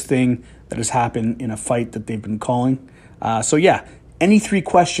strangest thing that has happened in a fight that they've been calling? Any 3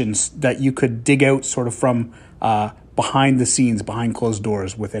 questions that you could dig out sort of from behind the scenes, behind closed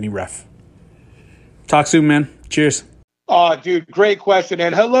doors with any ref. Talk soon, man. Cheers. Oh, dude, great question.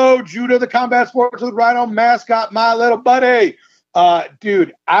 And hello, Judah, the Combat Sports with Rhino mascot, my little buddy.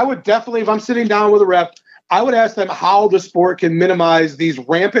 Dude, I would definitely, if I'm sitting down with a ref, I would ask them how the sport can minimize these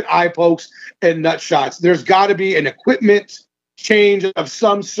rampant eye pokes and nut shots. There's got to be an equipment change of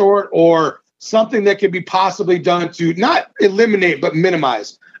some sort or something that can be possibly done to not eliminate, but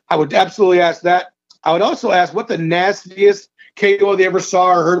minimize. I would absolutely ask that. I would also ask what the nastiest KO they ever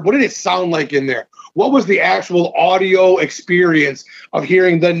saw or heard. What did it sound like in there? What was the actual audio experience of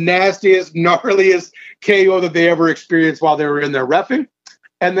hearing the nastiest, gnarliest KO that they ever experienced while they were in their reffing?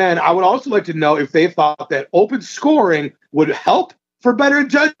 And then I would also like to know if they thought that open scoring would help for better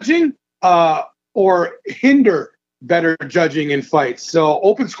judging or hinder better judging in fights. So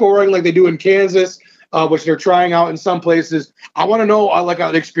open scoring like they do in Kansas, which they're trying out in some places. I want to know like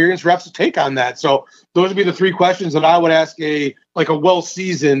an experienced ref's take on that. So those would be the 3 questions that I would ask a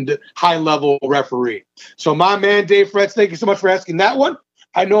well-seasoned, high-level referee. So my man, Dave Fretz, thank you so much for asking that one.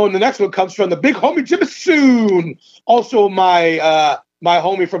 I know the next one comes from the big homie, Jim Assoon, also my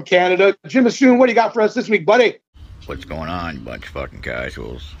homie from Canada. Jim Assoon, what do you got for us this week, buddy? What's going on, you bunch of fucking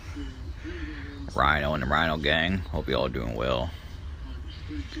casuals? Rhino and the Rhino Gang. Hope you all doing well.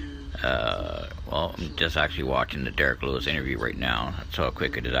 I'm just actually watching the Derek Lewis interview right now. That's how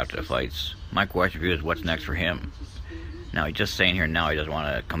quick it is after the fights. My question for you is, what's next for him? Now, he's just saying here now he doesn't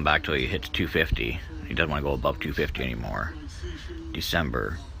want to come back till he hits 250. He doesn't want to go above 250 anymore.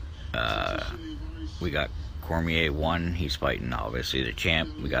 December, we got Cormier 1. He's fighting, obviously, the champ.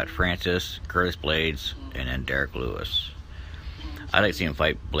 We got Francis, Curtis Blades, and then Derek Lewis. I'd like to see him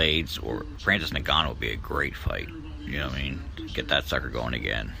fight Blades, or Francis Ngannou would be a great fight. You know what I mean? Get that sucker going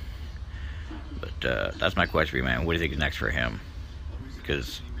again. But that's my question for you, man. What do you think is next for him?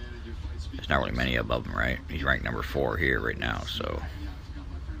 Because there's not really many above him, right? He's ranked number 4 here right now, so.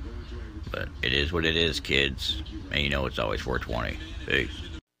 But it is what it is, kids. And you know it's always 420. Peace.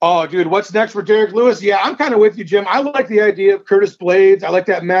 Oh, dude, what's next for Derek Lewis? Yeah, I'm kind of with you, Jim. I like the idea of Curtis Blades. I like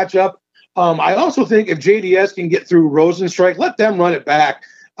that matchup. I also think if JDS can get through Rosenstrike, let them run it back.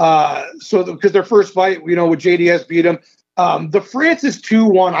 Because their first fight, with JDS beat him. The Francis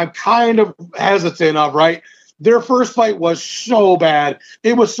 2-1, I'm kind of hesitant of, right? Their first fight was so bad.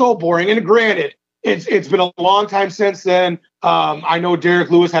 It was so boring. And granted, it's been a long time since then. I know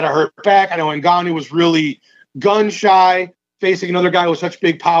Derek Lewis had a hurt back. I know Ngannou was really gun shy, facing another guy with such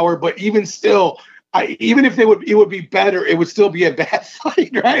big power. But even still, even if it would be better, it would still be a bad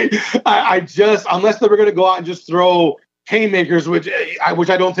fight, right? Unless they were going to go out and just throw haymakers, which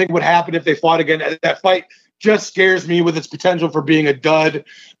I don't think would happen if they fought again. That fight just scares me with its potential for being a dud.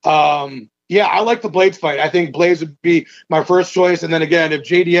 Yeah, I like the Blades fight. I think Blades would be my first choice. And then again, if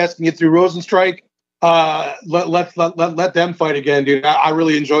JDS can get through Rosenstrike, let them fight again, dude. I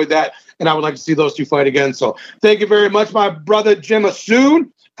really enjoyed that, and I would like to see those two fight again. So thank you very much, my brother Jim Asoon.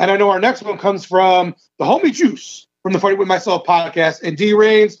 And I know our next one comes from the homie Juice from the Fighting With Myself podcast. And D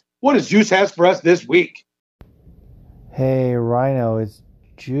Reigns, what does Juice has for us this week? Hey, Rhino, it's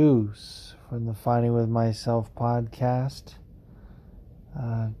Juice from the Fighting With Myself podcast.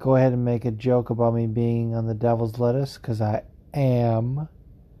 Go ahead and make a joke about me being on the Devil's Lettuce, because I am.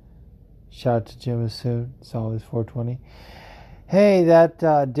 Shout out to Jim Asoon. It's always 420. Hey, that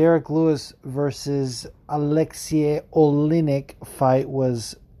Derek Lewis versus Alexei Oleinik fight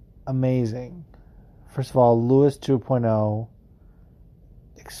was amazing. First of all, Lewis 2.0.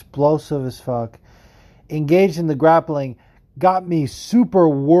 Explosive as fuck. Engaged in the grappling. Got me super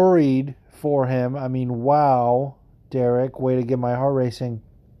worried for him. I mean, wow, Derek. Way to get my heart racing.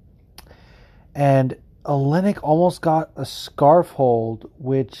 And Oleinik almost got a scarf hold,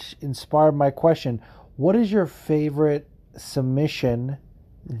 which inspired my question. What is your favorite submission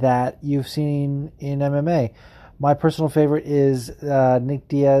that you've seen in MMA? My personal favorite is Nick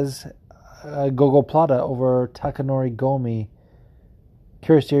Diaz Gogo Plata over Takanori Gomi.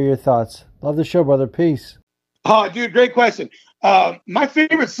 Curious to hear your thoughts. Love the show, brother. Peace. Oh, dude, great question. My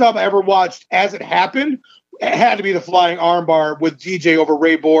favorite sub I ever watched as it happened, it had to be the flying armbar with DJ over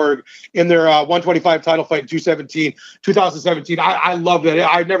Ray Borg in their 125 title fight in 2017. I loved it.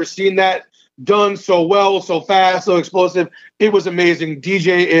 I've never seen that done so well, so fast, so explosive. It was amazing.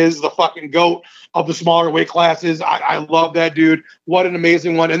 DJ is the fucking GOAT of the smaller weight classes. I love that dude. What an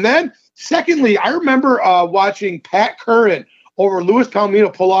amazing one. And then, secondly, I remember watching Pat Curran over Luis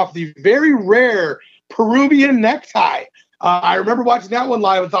Palomino pull off the very rare Peruvian necktie. I remember watching that one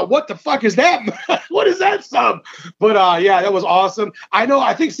live and thought, what the fuck is that? What is that sub? But yeah, that was awesome.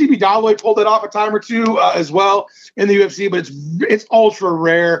 I think CB Dalloway pulled it off a time or two as well in the UFC, but it's ultra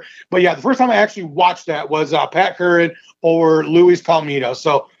rare. But yeah, the first time I actually watched that was Pat Curran or Luis Palomino.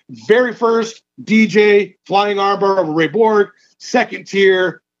 So very first, DJ flying armbar over Ray Borg. Second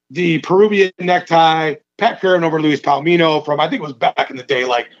tier, the Peruvian necktie, Pat Curran over Luis Palomino from, I think it was back in the day,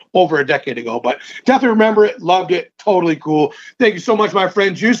 like over a decade ago. But definitely remember it, loved it, totally cool. Thank you so much, my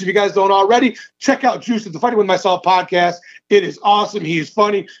friend Juice. If you guys don't already, check out Juice at the Fighting With Myself podcast. It is awesome. He is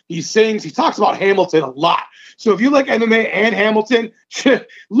funny. He sings. He talks about Hamilton a lot. So if you like MMA and Hamilton,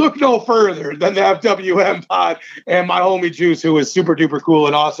 look no further than the FWM pod and my homie Juice, who is super duper cool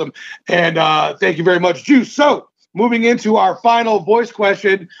and awesome. And thank you very much, Juice. So moving into our final voice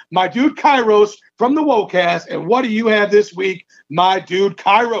question, my dude Kairos from the WOCast. And what do you have this week, my dude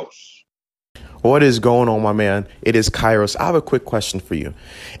Kairos? What is going on, my man? It is Kairos. I have a quick question for you.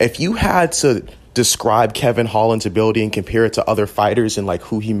 If you had to describe Kevin Holland's ability and compare it to other fighters and like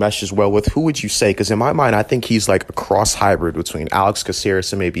who he meshes well with, who would you say? Because in my mind, I think he's like a cross hybrid between Alex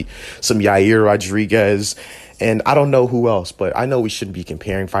Caceres and maybe some Yair Rodriguez. And I don't know who else, but I know we shouldn't be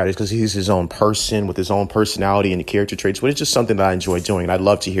comparing fighters because he's his own person with his own personality and the character traits. But it's just something that I enjoy doing. And I'd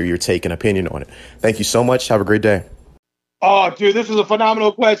love to hear your take and opinion on it. Thank you so much. Have a great day. Oh, dude, this is a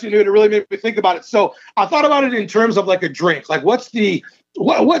phenomenal question, dude. It really made me think about it. So I thought about it in terms of like a drink. Like what's the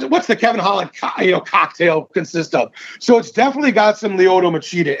Kevin Holland cocktail consist of? So it's definitely got some Lyoto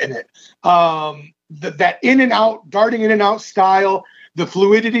Machida in it. That in and out, darting in and out style, the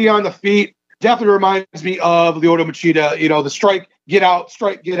fluidity on the feet. Definitely reminds me of Lyoto Machida, the strike, get out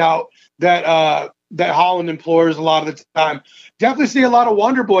that Holland implores a lot of the time. Definitely see a lot of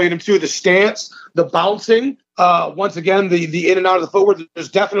Wonder Boy in him too. The stance, the bouncing, once again, the in and out of the footwork. There's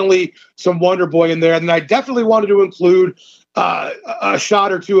definitely some Wonder Boy in there. And I definitely wanted to include a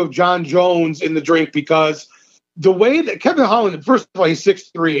shot or two of John Jones in the drink, because the way that Kevin Holland, first of all, he's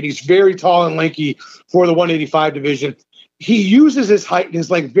 6'3", and he's very tall and lanky for the 185 division. He uses his height and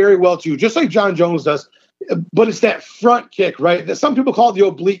his leg very well too, just like John Jones does. But it's that front kick, right? That some people call it the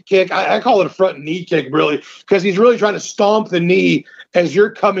oblique kick. I call it a front knee kick, really, because he's really trying to stomp the knee as you're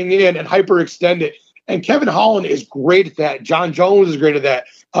coming in and hyperextend it. And Kevin Holland is great at that. John Jones is great at that.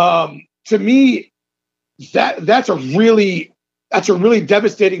 To me, that's a really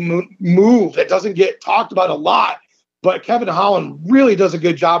devastating move that doesn't get talked about a lot. But Kevin Holland really does a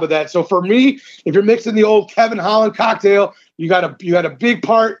good job of that. So for me, if you're mixing the old Kevin Holland cocktail, you got a big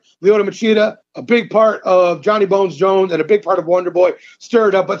part Lyoto Machida, a big part of Johnny Bones Jones, and a big part of Wonder Boy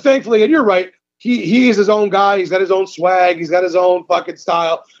stirred up. But thankfully, and you're right, he is his own guy. He's got his own swag. He's got his own fucking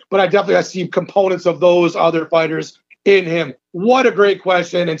style. But I see components of those other fighters in him. What a great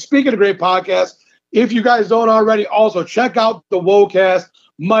question. And speaking of great podcasts, if you guys don't already, also check out the WOCast.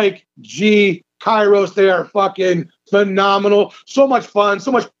 Mike, G, Kairos, they are fucking phenomenal. So much fun,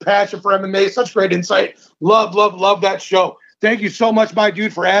 so much passion for MMA, such great insight. Love that show. Thank you so much, my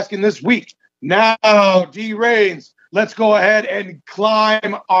dude, for asking this week. Now, D Reigns, let's go ahead and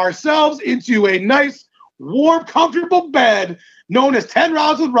climb ourselves into a nice, warm, comfortable bed known as 10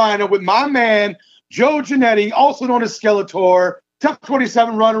 Rounds with Rhino with my man, Joe Giannetti, also known as Skeletor, Tough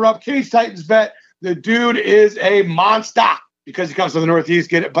 27 runner-up, Cage Titans vet. The dude is a monster because he comes from the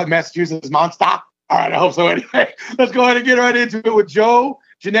Northeast, get it, but Massachusetts is monster. All right, I hope so anyway. Let's go ahead and get right into it with Joe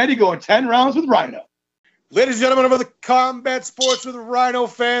Giannetti going 10 rounds with Rhino. Ladies and gentlemen of the Combat Sports with Rhino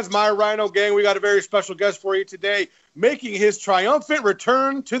fans, my Rhino Gang, we got a very special guest for you today, making his triumphant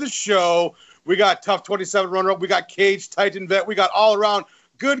return to the show. We got Tough 27 runner-up, we got Cage Titan vet, we got all-around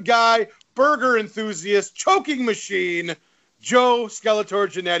good guy, burger enthusiast, choking machine, Joe Skeletor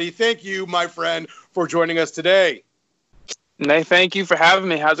Giannetti. Thank you, my friend, for joining us today. Nay, thank you for having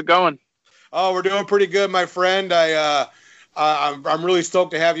me. How's it going? Oh, we're doing pretty good, my friend. I'm really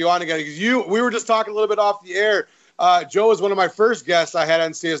stoked to have you on again because we were just talking a little bit off the air. Joe was one of my first guests I had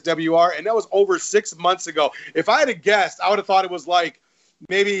on CSWR, and that was over 6 months ago. If I had a guessed, I would have thought it was like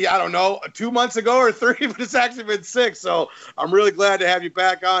maybe, I don't know, 2 months ago or 3, but it's actually been 6. So I'm really glad to have you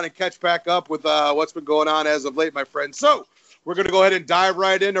back on and catch back up with what's been going on as of late, my friend. So we're going to go ahead and dive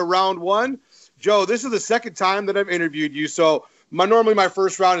right into round one. Joe, this is the second time that I've interviewed you, so normally my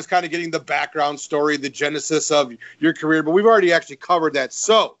first round is kind of getting the background story, the genesis of your career, but we've already actually covered that.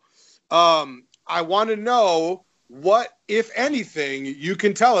 So I want to know what, if anything, you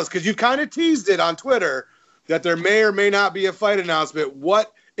can tell us, because you kind of teased it on Twitter that there may or may not be a fight announcement.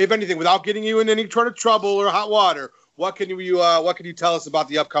 What, if anything, without getting you in any sort of trouble or hot water, what can you tell us about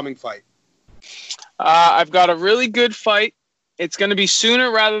the upcoming fight? I've got a really good fight. It's going to be sooner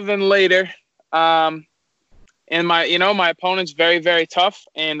rather than later. And my opponent's very, very tough.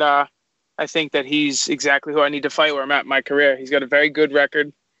 And I think that he's exactly who I need to fight where I'm at in my career. He's got a very good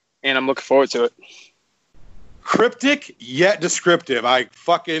record, and I'm looking forward to it. Cryptic yet descriptive. I'm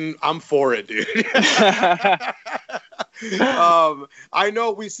for it, dude. I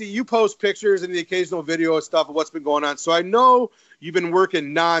know we see you post pictures and the occasional video and stuff of what's been going on. So I know you've been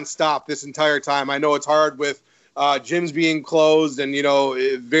working nonstop this entire time. I know it's hard with gyms being closed and,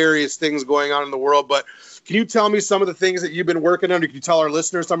 various things going on in the world. But can you tell me some of the things that you've been working on? Or can you tell our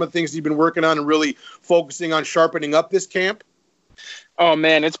listeners some of the things you've been working on and really focusing on sharpening up this camp? Oh,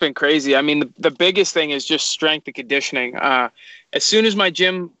 man, it's been crazy. I mean, the biggest thing is just strength and conditioning. As soon as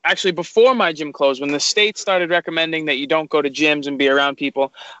before my gym closed, when the state started recommending that you don't go to gyms and be around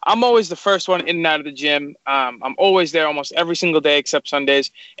people, I'm always the first one in and out of the gym. I'm always there almost every single day except Sundays.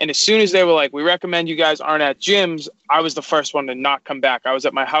 And as soon as they were like, we recommend you guys aren't at gyms, I was the first one to not come back. I was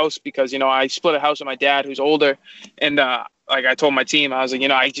at my house because, I split a house with my dad who's older. And I told my team, I was like,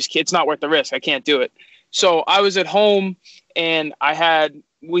 it's not worth the risk. I can't do it. So I was at home and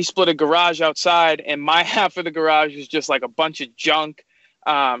we split a garage outside, and my half of the garage was just like a bunch of junk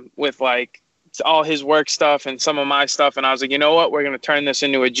with like all his work stuff and some of my stuff. And I was like, you know what, we're going to turn this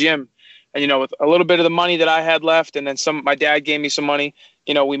into a gym. And, with a little bit of the money that I had left, and then my dad gave me some money,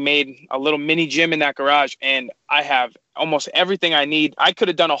 we made a little mini gym in that garage, and I have almost everything I need. I could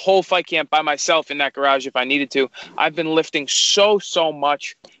have done a whole fight camp by myself in that garage if I needed to. I've been lifting so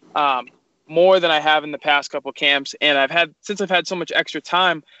much, more than I have in the past couple camps. And since I've had so much extra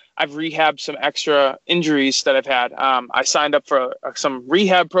time, I've rehabbed some extra injuries that I've had. I signed up for some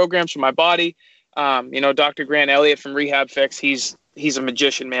rehab programs for my body. Dr. Grant Elliott from Rehab Fix, he's a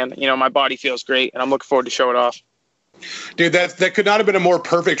magician, man. My body feels great, and I'm looking forward to show it off. Dude, that could not have been a more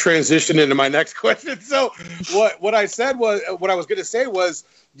perfect transition into my next question. So what I was going to say was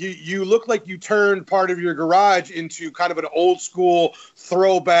you look like you turned part of your garage into kind of an old school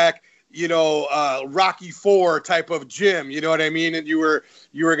throwback, Rocky IV type of gym. You know what I mean? And you were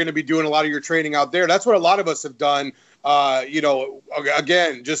going to be doing a lot of your training out there. That's what a lot of us have done.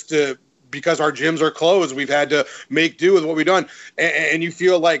 Again, because our gyms are closed, we've had to make do with what we've done. And you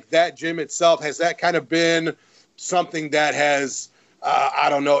feel like that gym itself, has that kind of been something that has, I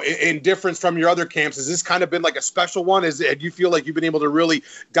don't know, in difference from your other camps, has this kind of been like a special one? Do you feel like you've been able to really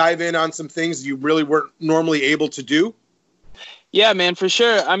dive in on some things you really weren't normally able to do? Yeah, man, for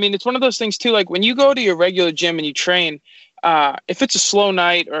sure. I mean, it's one of those things too, like when you go to your regular gym and you train, if it's a slow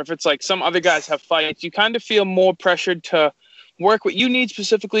night or if it's like some other guys have fights, you kind of feel more pressured to work what you need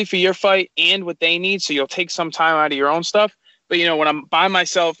specifically for your fight and what they need. So you'll take some time out of your own stuff. But, when I'm by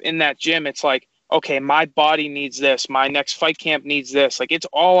myself in that gym, it's like, okay, my body needs this. My next fight camp needs this. Like, it's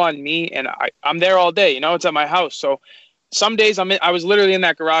all on me, and I'm there all day. It's at my house. So some days I was literally in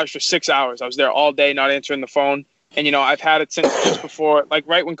that garage for 6 hours. I was there all day, not answering the phone. And, I've had it since just before, like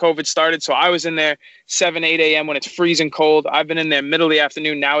right when COVID started. So I was in there 7, 8 a.m. when it's freezing cold. I've been in there middle of the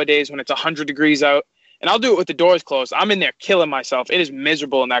afternoon nowadays when it's 100 degrees out. And I'll do it with the doors closed. I'm in there killing myself. It is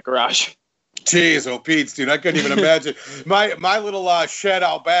miserable in that garage. Jeez, Pete's, dude, I couldn't even imagine. My little shed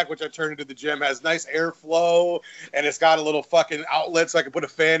out back, which I turned into the gym, has nice airflow, and it's got a little fucking outlet so I can put a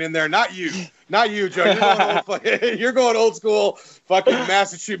fan in there. Not you, Joe. You're going old school, fucking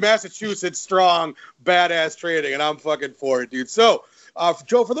Massachusetts strong, badass training, and I'm fucking for it, dude. So,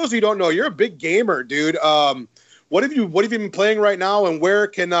 Joe, for those of you who don't know, you're a big gamer, dude. What have you been playing right now, and where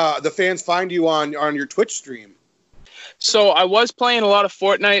can the fans find you on your Twitch stream? So I was playing a lot of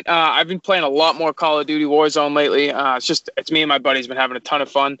Fortnite. I've been playing a lot more Call of Duty Warzone lately. It's me and my buddies been having a ton of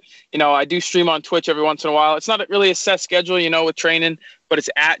fun. I do stream on Twitch every once in a while. It's not really a set schedule, with training, but it's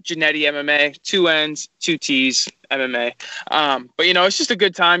at Giannetti MMA, 2 N's, 2 T's MMA. But it's just a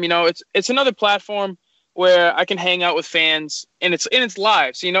good time. It's another platform where I can hang out with fans, and it's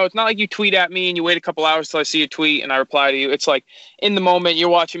live. So, it's not like you tweet at me and you wait a couple hours till I see a tweet and I reply to you. It's like in the moment you're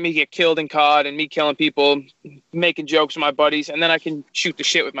watching me get killed in COD and me killing people, making jokes with my buddies, and then I can shoot the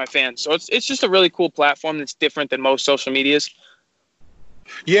shit with my fans. So it's just a really cool platform that's different than most social medias.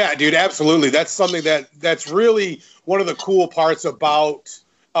 Yeah, dude, absolutely. That's something that's really one of the cool parts about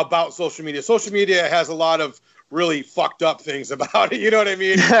social media. Social media has a lot of really fucked up things about it. You know what I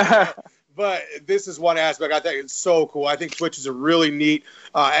mean? But this is one aspect I think it's so cool. I think Twitch is a really neat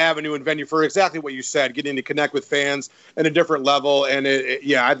avenue and venue for exactly what you said, getting to connect with fans at a different level. And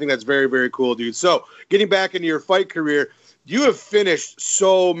I think that's very, very cool, dude. So getting back into your fight career, you have finished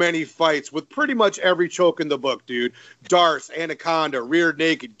so many fights with pretty much every choke in the book, dude. Darce, Anaconda, rear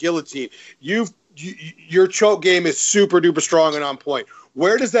naked, guillotine. Your choke game is super duper strong and on point.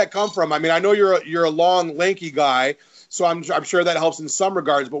 Where does that come from? I mean, I know you're a long, lanky guy, so I'm sure that helps in some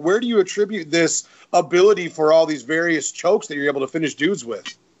regards. But where do you attribute this ability for all these various chokes that you're able to finish dudes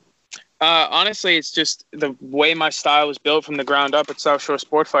with? Honestly, it's just the way my style was built from the ground up at South Shore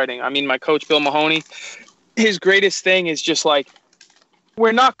Sport Fighting. I mean, my coach, Bill Mahoney, his greatest thing is just like,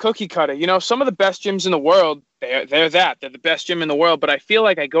 we're not cookie cutter. Some of the best gyms in the world, they're the best gym in the world. But I feel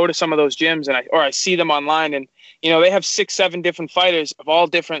like I go to some of those gyms and I see them online and, they have 6, 7 different fighters of all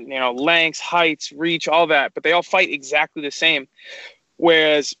different, lengths, heights, reach, all that, but they all fight exactly the same.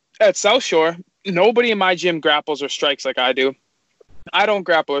 Whereas at South Shore, nobody in my gym grapples or strikes like I do. I don't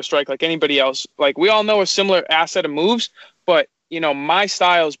grapple or strike like anybody else. Like, we all know a similar asset of moves, but my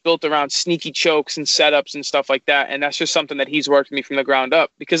style is built around sneaky chokes and setups and stuff like that. And that's just something that he's worked me from the ground up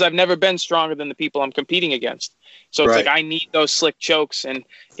because I've never been stronger than the people I'm competing against. So it's like, I need those slick chokes and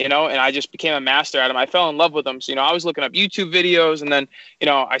I just became a master at them. I fell in love with them. So, I was looking up YouTube videos and then,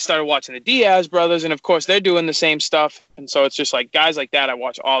 I started watching the Diaz brothers and of course they're doing the same stuff. And so it's just like guys like that I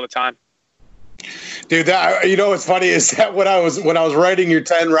watch all the time. Dude, what's funny is that when I was writing your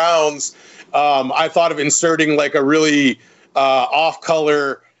 10 rounds, I thought of inserting like a really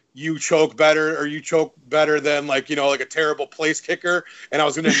off-color you choke better than like a terrible place kicker, and I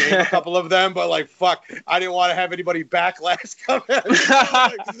was going to name a couple of them, but like fuck, I didn't want to have anybody backlash come at me.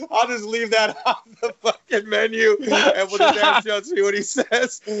 I'll just leave that off the fucking menu and we'll just see what he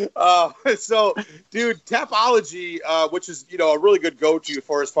says. So dude, Tapology, which is a really good go-to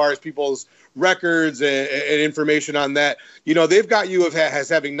for as far as people's records and information on that, they've got you as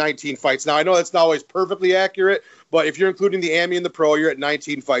having 19 fights. Now I know that's not always perfectly accurate, but if you're including the AMI and the pro, you're at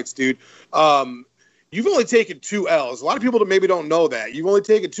 19 fights, dude. You've only taken 2 L's. A lot of people maybe don't know that. You've only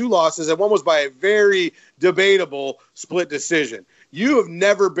taken 2 losses, and one was by a very debatable split decision. You have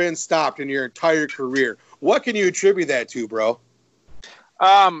never been stopped in your entire career. What can you attribute that to, bro?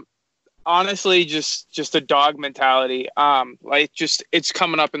 Honestly, just a dog mentality. It's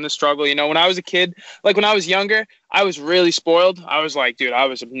coming up in the struggle. You know, when I was a kid, like when I was younger, I was really spoiled. I was like, dude, I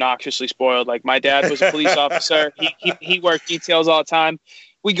was obnoxiously spoiled. Like my dad was a police officer. He worked details all the time.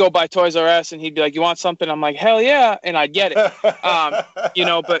 We go by Toys R Us and he'd be like, you want something? I'm like, hell yeah. And I'd get it.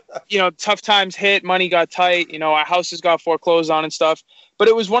 But tough times hit, money got tight, our houses got foreclosed on and stuff. But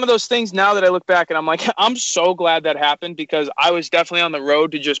it was one of those things now that I look back and I'm like, I'm so glad that happened because I was definitely on the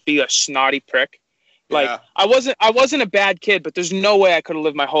road to just be a snotty prick. Like yeah. I wasn't a bad kid, but there's no way I could have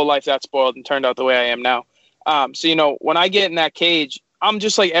lived my whole life that spoiled and turned out the way I am now. So when I get in that cage, I'm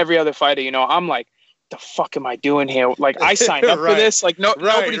just like every other fighter, I'm like, the fuck am I doing here? Like I signed up for this. Like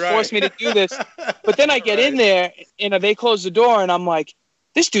nobody forced me to do this. But then I get in there and they close the door and I'm like,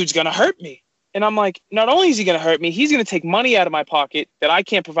 this dude's going to hurt me. And I'm like, not only is he going to hurt me, he's going to take money out of my pocket that I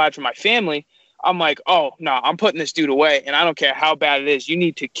can't provide for my family. I'm like, oh, no, I'm putting this dude away. And I don't care how bad it is. You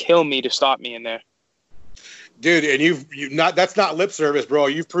need to kill me to stop me in there. Dude, and you've not, that's not lip service, bro.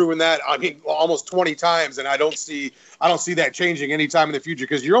 You've proven that, almost 20 times. And I don't see that changing anytime in the future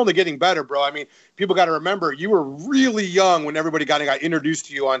because you're only getting better, bro. People got to remember you were really young when everybody got introduced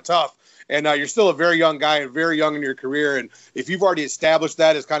to you on Tough. And you're still a very young guy and very young in your career. And if you've already established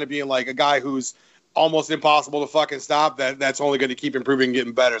that as kind of being like a guy who's almost impossible to fucking stop, that's only going to keep improving and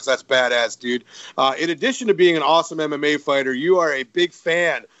getting better. So that's badass, dude. In addition to being an awesome MMA fighter, you are a big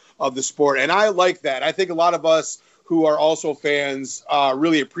fan of the sport. And I like that. I think a lot of us who are also fans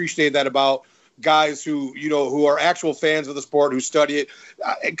really appreciate that about guys who are actual fans of the sport, who study it.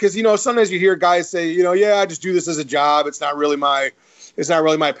 Because, sometimes you hear guys say, yeah, I just do this as a job. It's not really my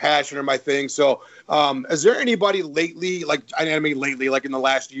passion or my thing. So is there anybody lately, like in the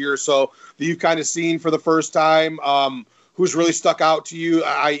last year or so, that you've kind of seen for the first time who's really stuck out to you,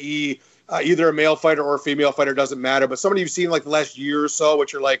 i.e., either a male fighter or a female fighter, doesn't matter, but somebody you've seen like the last year or so,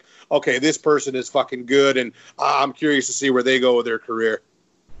 which you're like, okay, this person is fucking good, and I'm curious to see where they go with their career?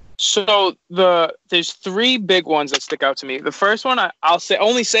 So there's three big ones that stick out to me. The first one, I'll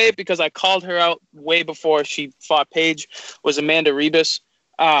only say it because I called her out way before she fought Paige, was Amanda Rebus.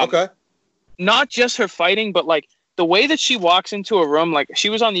 Okay. Not just her fighting, but like the way that she walks into a room, like she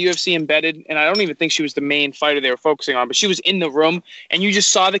was on the UFC embedded, and I don't even think she was the main fighter they were focusing on, but she was in the room, and you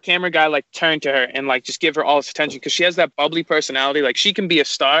just saw the camera guy like turn to her and like just give her all his attention because she has that bubbly personality. Like she can be a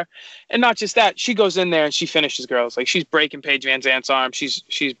star, and not just that, she goes in there and she finishes girls. Like she's breaking Paige Van Zandt's arm. She's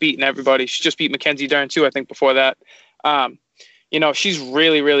beating everybody. She just beat Mackenzie Dern too, I think, before that. She's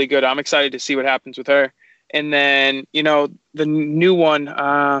really, really good. I'm excited to see what happens with her. And then, the new one,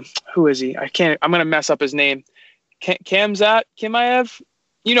 who is he? I'm going to mess up his name. Kamzat Chimaev?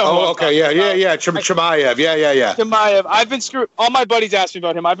 Okay. Yeah. Chimaev. Yeah. Chimaev. I've been all my buddies ask me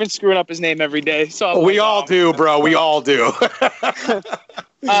about him. I've been screwing up his name every day. So we all do, bro. We all do.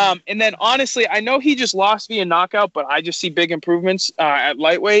 And then honestly, I know he just lost via knockout, but I just see big improvements at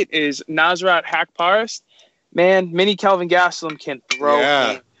lightweight is Nasrat Hakparas. Man, mini Kelvin Gastelum can throw.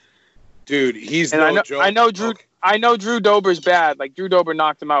 Yeah. Dude, he's and no joke. I know Drew Dober's bad. Like Drew Dober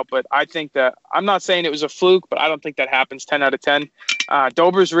knocked him out, but I think that I'm not saying it was a fluke, but I don't think that happens 10 out of 10.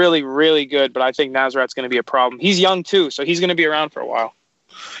 Dober's really, really good, but I think Nasrat's going to be a problem. He's young too, so he's going to be around for a while.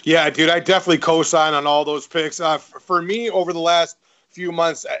 Yeah, dude, I definitely co-sign on all those picks. For me, over the last few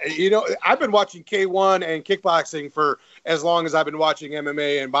months, I've been watching K1 and kickboxing for as long as I've been watching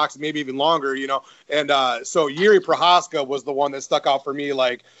MMA and boxing, maybe even longer, And so Yuri Prohaska was the one that stuck out for me.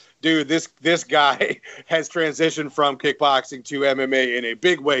 Like, dude, this guy has transitioned from kickboxing to MMA in a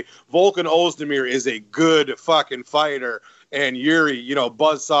big way. Volkan Ozdemir is a good fucking fighter, and Yuri,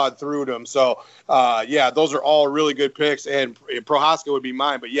 buzzsawed through them. So, those are all really good picks, and Prohaska would be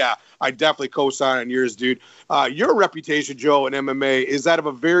mine. But, yeah, I definitely co-sign on yours, dude. Your reputation, Joe, in MMA is that of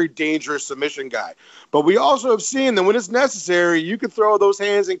a very dangerous submission guy. But we also have seen that when it's necessary, you can throw those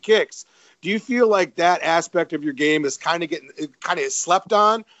hands and kicks. Do you feel like that aspect of your game is kind of slept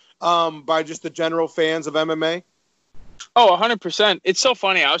on by just the general fans of MMA? Oh, 100%. It's so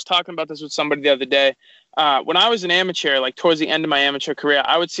funny. I was talking about this with somebody the other day. When I was an amateur, like towards the end of my amateur career,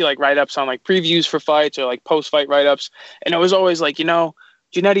 I would see like write-ups on like previews for fights or like post-fight write-ups. And it was always like,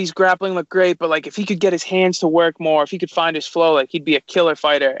 Giannetti's grappling looked great, but like if he could get his hands to work more, if he could find his flow, like he'd be a killer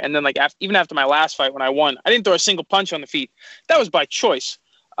fighter. And then like even after my last fight when I won, I didn't throw a single punch on the feet. That was by choice.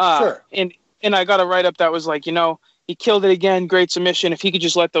 Sure. And I got a write-up that was like, he killed it again, great submission. If he could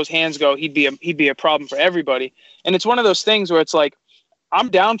just let those hands go, he'd be a problem for everybody. And it's one of those things where it's like, I'm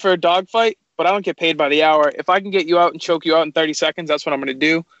down for a dogfight, but I don't get paid by the hour. If I can get you out and choke you out in 30 seconds, that's what I'm going to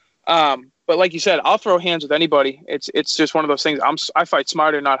do. But But like you said, I'll throw hands with anybody. It's just one of those things. I fight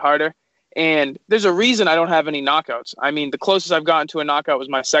smarter, not harder. And there's a reason I don't have any knockouts. I mean, the closest I've gotten to a knockout was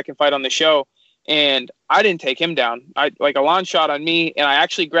my second fight on the show, and I didn't take him down. Alon shot on me, and I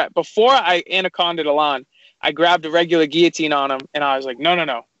actually before I anaconda'd Alon, I grabbed a regular guillotine on him, and I was like, no,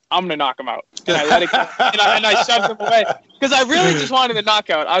 I'm gonna knock him out. And I let it go, and I shoved him away because I really just wanted a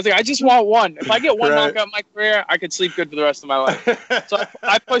knockout. I was like, I just want one. If I get one knockout in my career, I could sleep good for the rest of my life. So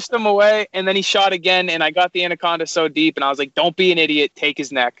I pushed him away, and then he shot again, and I got the anaconda so deep, and I was like, don't be an idiot, take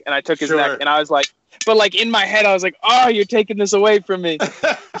his neck. And I took his neck, and I was like, but like in my head, I was like, oh, you're taking this away from me.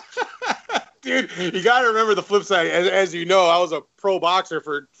 Dude, you got to remember the flip side. As you know, I was a pro boxer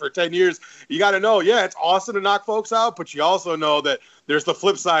for 10 years. You got to know, yeah, it's awesome to knock folks out, but you also know that there's the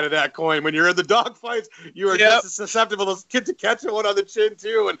flip side of that coin. When you're in the dog fights, you are just as susceptible as kid to catching one on the chin,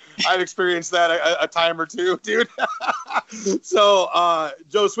 too. And I've experienced that a time or two, dude. So,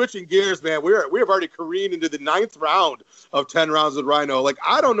 Joe, switching gears, man, we have already careened into the 9th round of 10 rounds with Rhino. Like,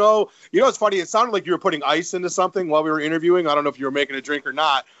 I don't know. You know, it's funny. It sounded like you were putting ice into something while we were interviewing. I don't know if you were making a drink or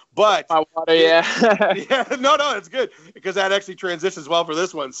not. But my water, yeah, no, it's good because that actually transitions well for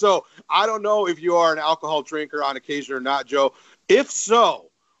this one. So I don't know if you are an alcohol drinker on occasion or not, Joe. If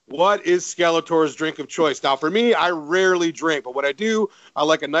so, what is Skeletor's drink of choice? Now, for me, I rarely drink, but what I do, I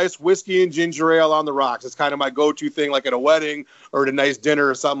like a nice whiskey and ginger ale on the rocks. It's kind of my go-to thing, like at a wedding or at a nice dinner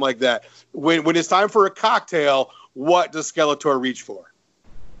or something like that. When it's time for a cocktail, what does Skeletor reach for?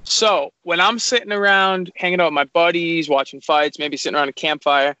 So when I'm sitting around hanging out with my buddies, watching fights, maybe sitting around a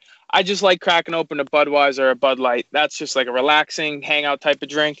campfire, I just like cracking open a Budweiser or a Bud Light. That's just like a relaxing hangout type of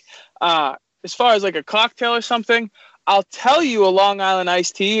drink. As far as like a cocktail or something, I'll tell you a Long Island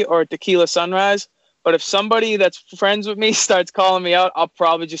iced tea or a tequila sunrise. But if somebody that's friends with me starts calling me out, I'll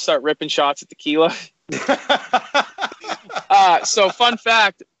probably just start ripping shots at tequila. So fun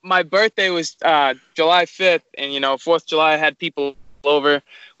fact, my birthday was July 5th. And, 4th of July, I had people over.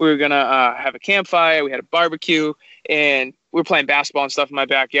 We were going to have a campfire. We had a barbecue. And we were playing basketball and stuff in my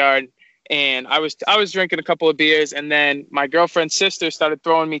backyard. And I was drinking a couple of beers. And then my girlfriend's sister started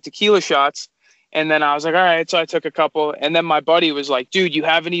throwing me tequila shots. And then I was like, all right. So I took a couple. And then my buddy was like, dude, you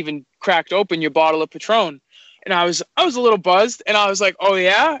haven't even cracked open your bottle of Patron. And I was a little buzzed. And I was like, oh,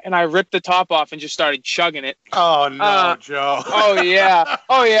 yeah? And I ripped the top off and just started chugging it. Oh, no, Joe. Oh, yeah.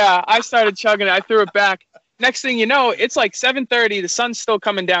 I started chugging it. I threw it back. Next thing you know, it's like 7:30. The sun's still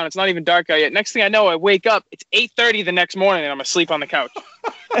coming down. It's not even dark out yet. Next thing I know, I wake up. It's 8:30 the next morning, and I'm asleep on the couch.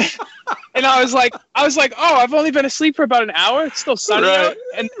 And I was like, oh, I've only been asleep for about an hour. It's still sunny out.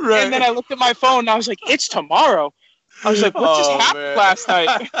 And then I looked at my phone, and I was like, it's tomorrow. I was like, what just happened last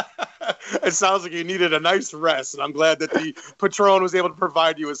night? It sounds like you needed a nice rest, and I'm glad that the Patron was able to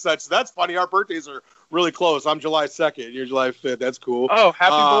provide you with such. That's funny. Our birthdays are really close. I'm July 2nd. You're July 5th. That's cool. Oh,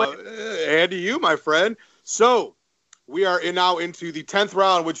 happy birthday. And to you, my friend. So we are now into the 10th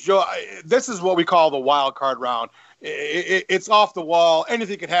round, which, Joe, this is what we call the wild card round. It's off the wall.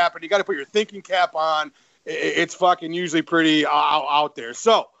 Anything can happen. You got to put your thinking cap on. It's fucking usually pretty out there.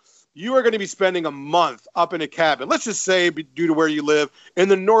 So you are going to be spending a month up in a cabin, let's just say, due to where you live, in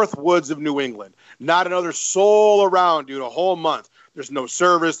the north woods of New England. Not another soul around, dude, a whole month. There's no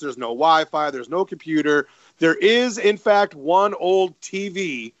service. There's no Wi-Fi. There's no computer. There is, in fact, one old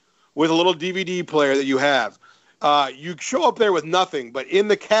TV with a little DVD player that you have. You show up there with nothing, but in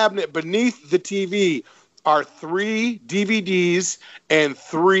the cabinet beneath the TV are 3 DVDs and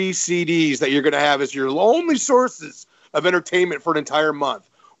 3 CDs that you're going to have as your only sources of entertainment for an entire month.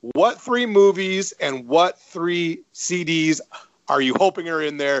 What 3 movies and what 3 CDs are you hoping are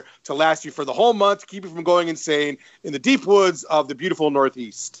in there to last you for the whole month, to keep you from going insane in the deep woods of the beautiful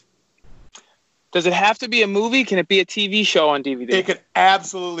Northeast? Does it have to be a movie? Can it be a TV show on DVD? It could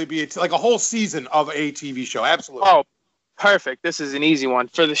absolutely be like a whole season of a TV show. Absolutely. Oh, perfect. This is an easy one.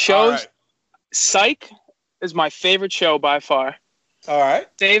 For the shows, right. Psych is my favorite show by far. All right.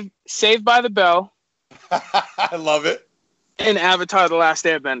 Saved by the Bell. I love it. And Avatar: The Last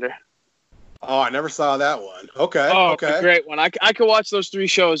Airbender. Oh, I never saw that one. Okay. Oh, okay. It's a great one. I could watch those 3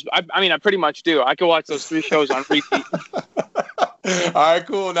 shows. I mean, I pretty much do. I could watch those 3 shows on repeat. All right,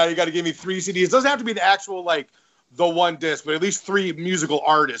 cool. Now you got to give me 3 CDs. It doesn't have to be the actual, like, the one disc, but at least 3 musical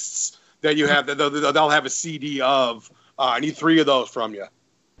artists that you have that they'll have a CD of. I need 3 of those from you.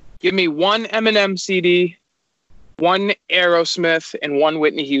 Give me 1 Eminem CD, 1 Aerosmith, and 1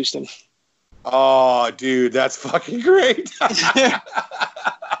 Whitney Houston. Oh, dude, that's fucking great.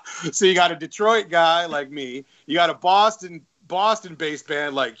 So you got a Detroit guy like me. You got a Boston-based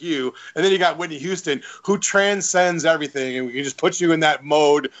band like you, and then you got Whitney Houston, who transcends everything, and we can just put you in that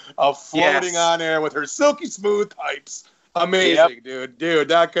mode of floating on air with her silky smooth pipes. Amazing, dude.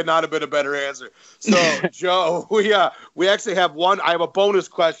 That could not have been a better answer. So, Joe, we actually have one. I have a bonus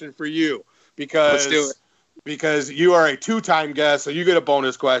question for you because let's do it. Because you are a 2-time guest, so you get a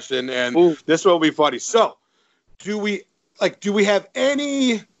bonus question, and this will be funny. So, do we have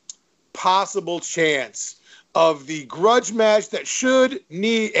any possible chance of the grudge match that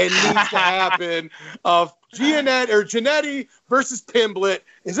needs to happen of Giannetti versus Pimblett?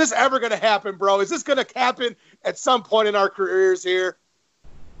 Is this ever going to happen, bro? Is this going to happen at some point in our careers here?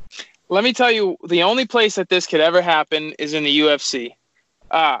 Let me tell you, the only place that this could ever happen is in the UFC.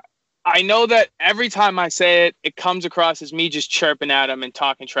 I know that every time I say it, it comes across as me just chirping at him and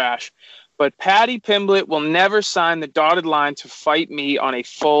talking trash. But Paddy Pimblett will never sign the dotted line to fight me on a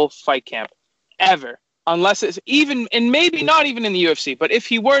full fight camp, ever. Unless it's even, and maybe not even in the UFC, but if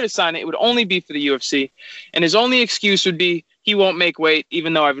he were to sign it, it would only be for the UFC. And his only excuse would be he won't make weight,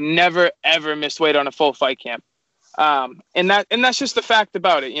 even though I've never, ever missed weight on a full fight camp. And that's just the fact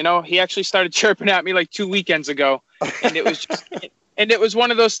about it. You know, he actually started chirping at me like 2 weekends ago. And it was just, and it was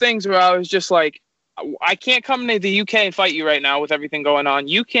one of those things where I was just like, I can't come to the UK and fight you right now with everything going on.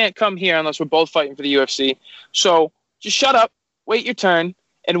 You can't come here unless we're both fighting for the UFC. So just shut up, wait your turn.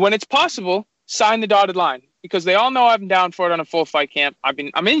 And when it's possible, sign the dotted line, because they all know I'm down for it on a full fight camp.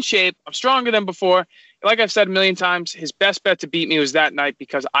 I'm in shape. I'm stronger than before. Like I've said a million times, his best bet to beat me was that night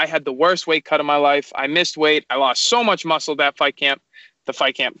because I had the worst weight cut of my life. I missed weight. I lost so much muscle the fight camp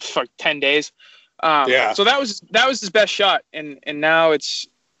for 10 days. So that was his best shot. And now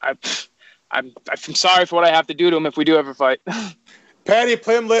I'm sorry for what I have to do to him if we do ever fight. Paddy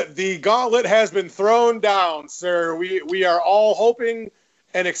Pimblett, the gauntlet has been thrown down, sir. We are all hoping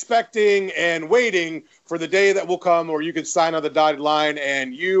and expecting and waiting for the day that will come where you can sign on the dotted line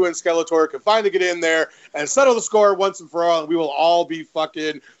and you and Skeletor can finally get in there and settle the score once and for all, and we will all be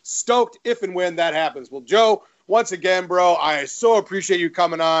fucking stoked if and when that happens. Well, Joe, once again, bro, I so appreciate you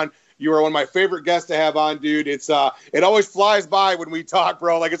coming on. You are one of my favorite guests to have on, dude. It always flies by when we talk,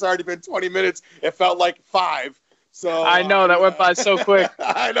 bro. Like, it's already been 20 minutes. It felt like 5. So I know that went by so quick.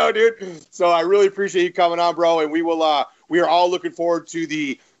 I know, dude. So I really appreciate you coming on, bro. And we are all looking forward to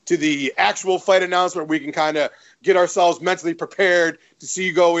the actual fight announcement. We can kind of get ourselves mentally prepared to see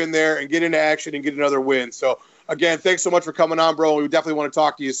you go in there and get into action and get another win. So again, thanks so much for coming on, bro. We definitely want to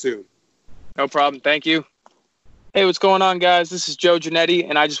talk to you soon. No problem. Thank you. Hey, what's going on, guys? This is Joe Giannetti,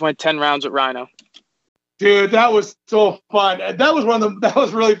 and I just went 10 rounds with Rhino. Dude, that was so fun. That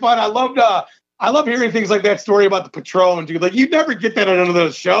was really fun. I love hearing things like that story about the Patron, dude. Like, you never get that on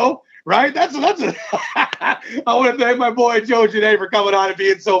another show, right? I want to thank my boy Joe Giannetti for coming on and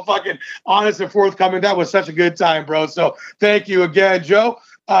being so fucking honest and forthcoming. That was such a good time, bro. So thank you again, Joe.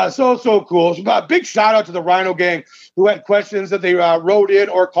 So cool. So a big shout out to the Rhino Gang who had questions that they wrote in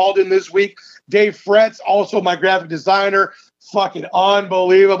or called in this week. Dave Fretz, also my graphic designer. Fucking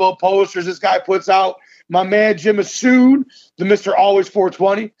unbelievable posters this guy puts out. My man Jim Asood, the Mr. Always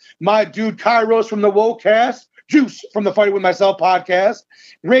 420. My dude Kairos from the Wocast. Juice from the Fighting With Myself podcast.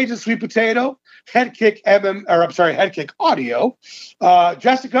 Rage and Sweet Potato. Headkick Audio.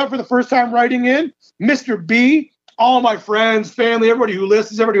 Jessica for the first time writing in. Mr. B. All my friends, family, everybody who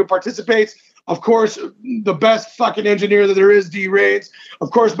listens, everybody who participates. Of course, the best fucking engineer that there is, D. Raids. Of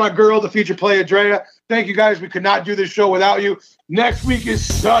course, my girl, the feature player, Drea. Thank you, guys. We could not do this show without you. Next week is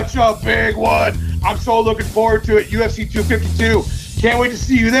such a big one. I'm so looking forward to it. UFC 252. Can't wait to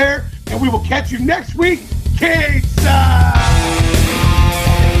see you there. And we will catch you next week. Cage side.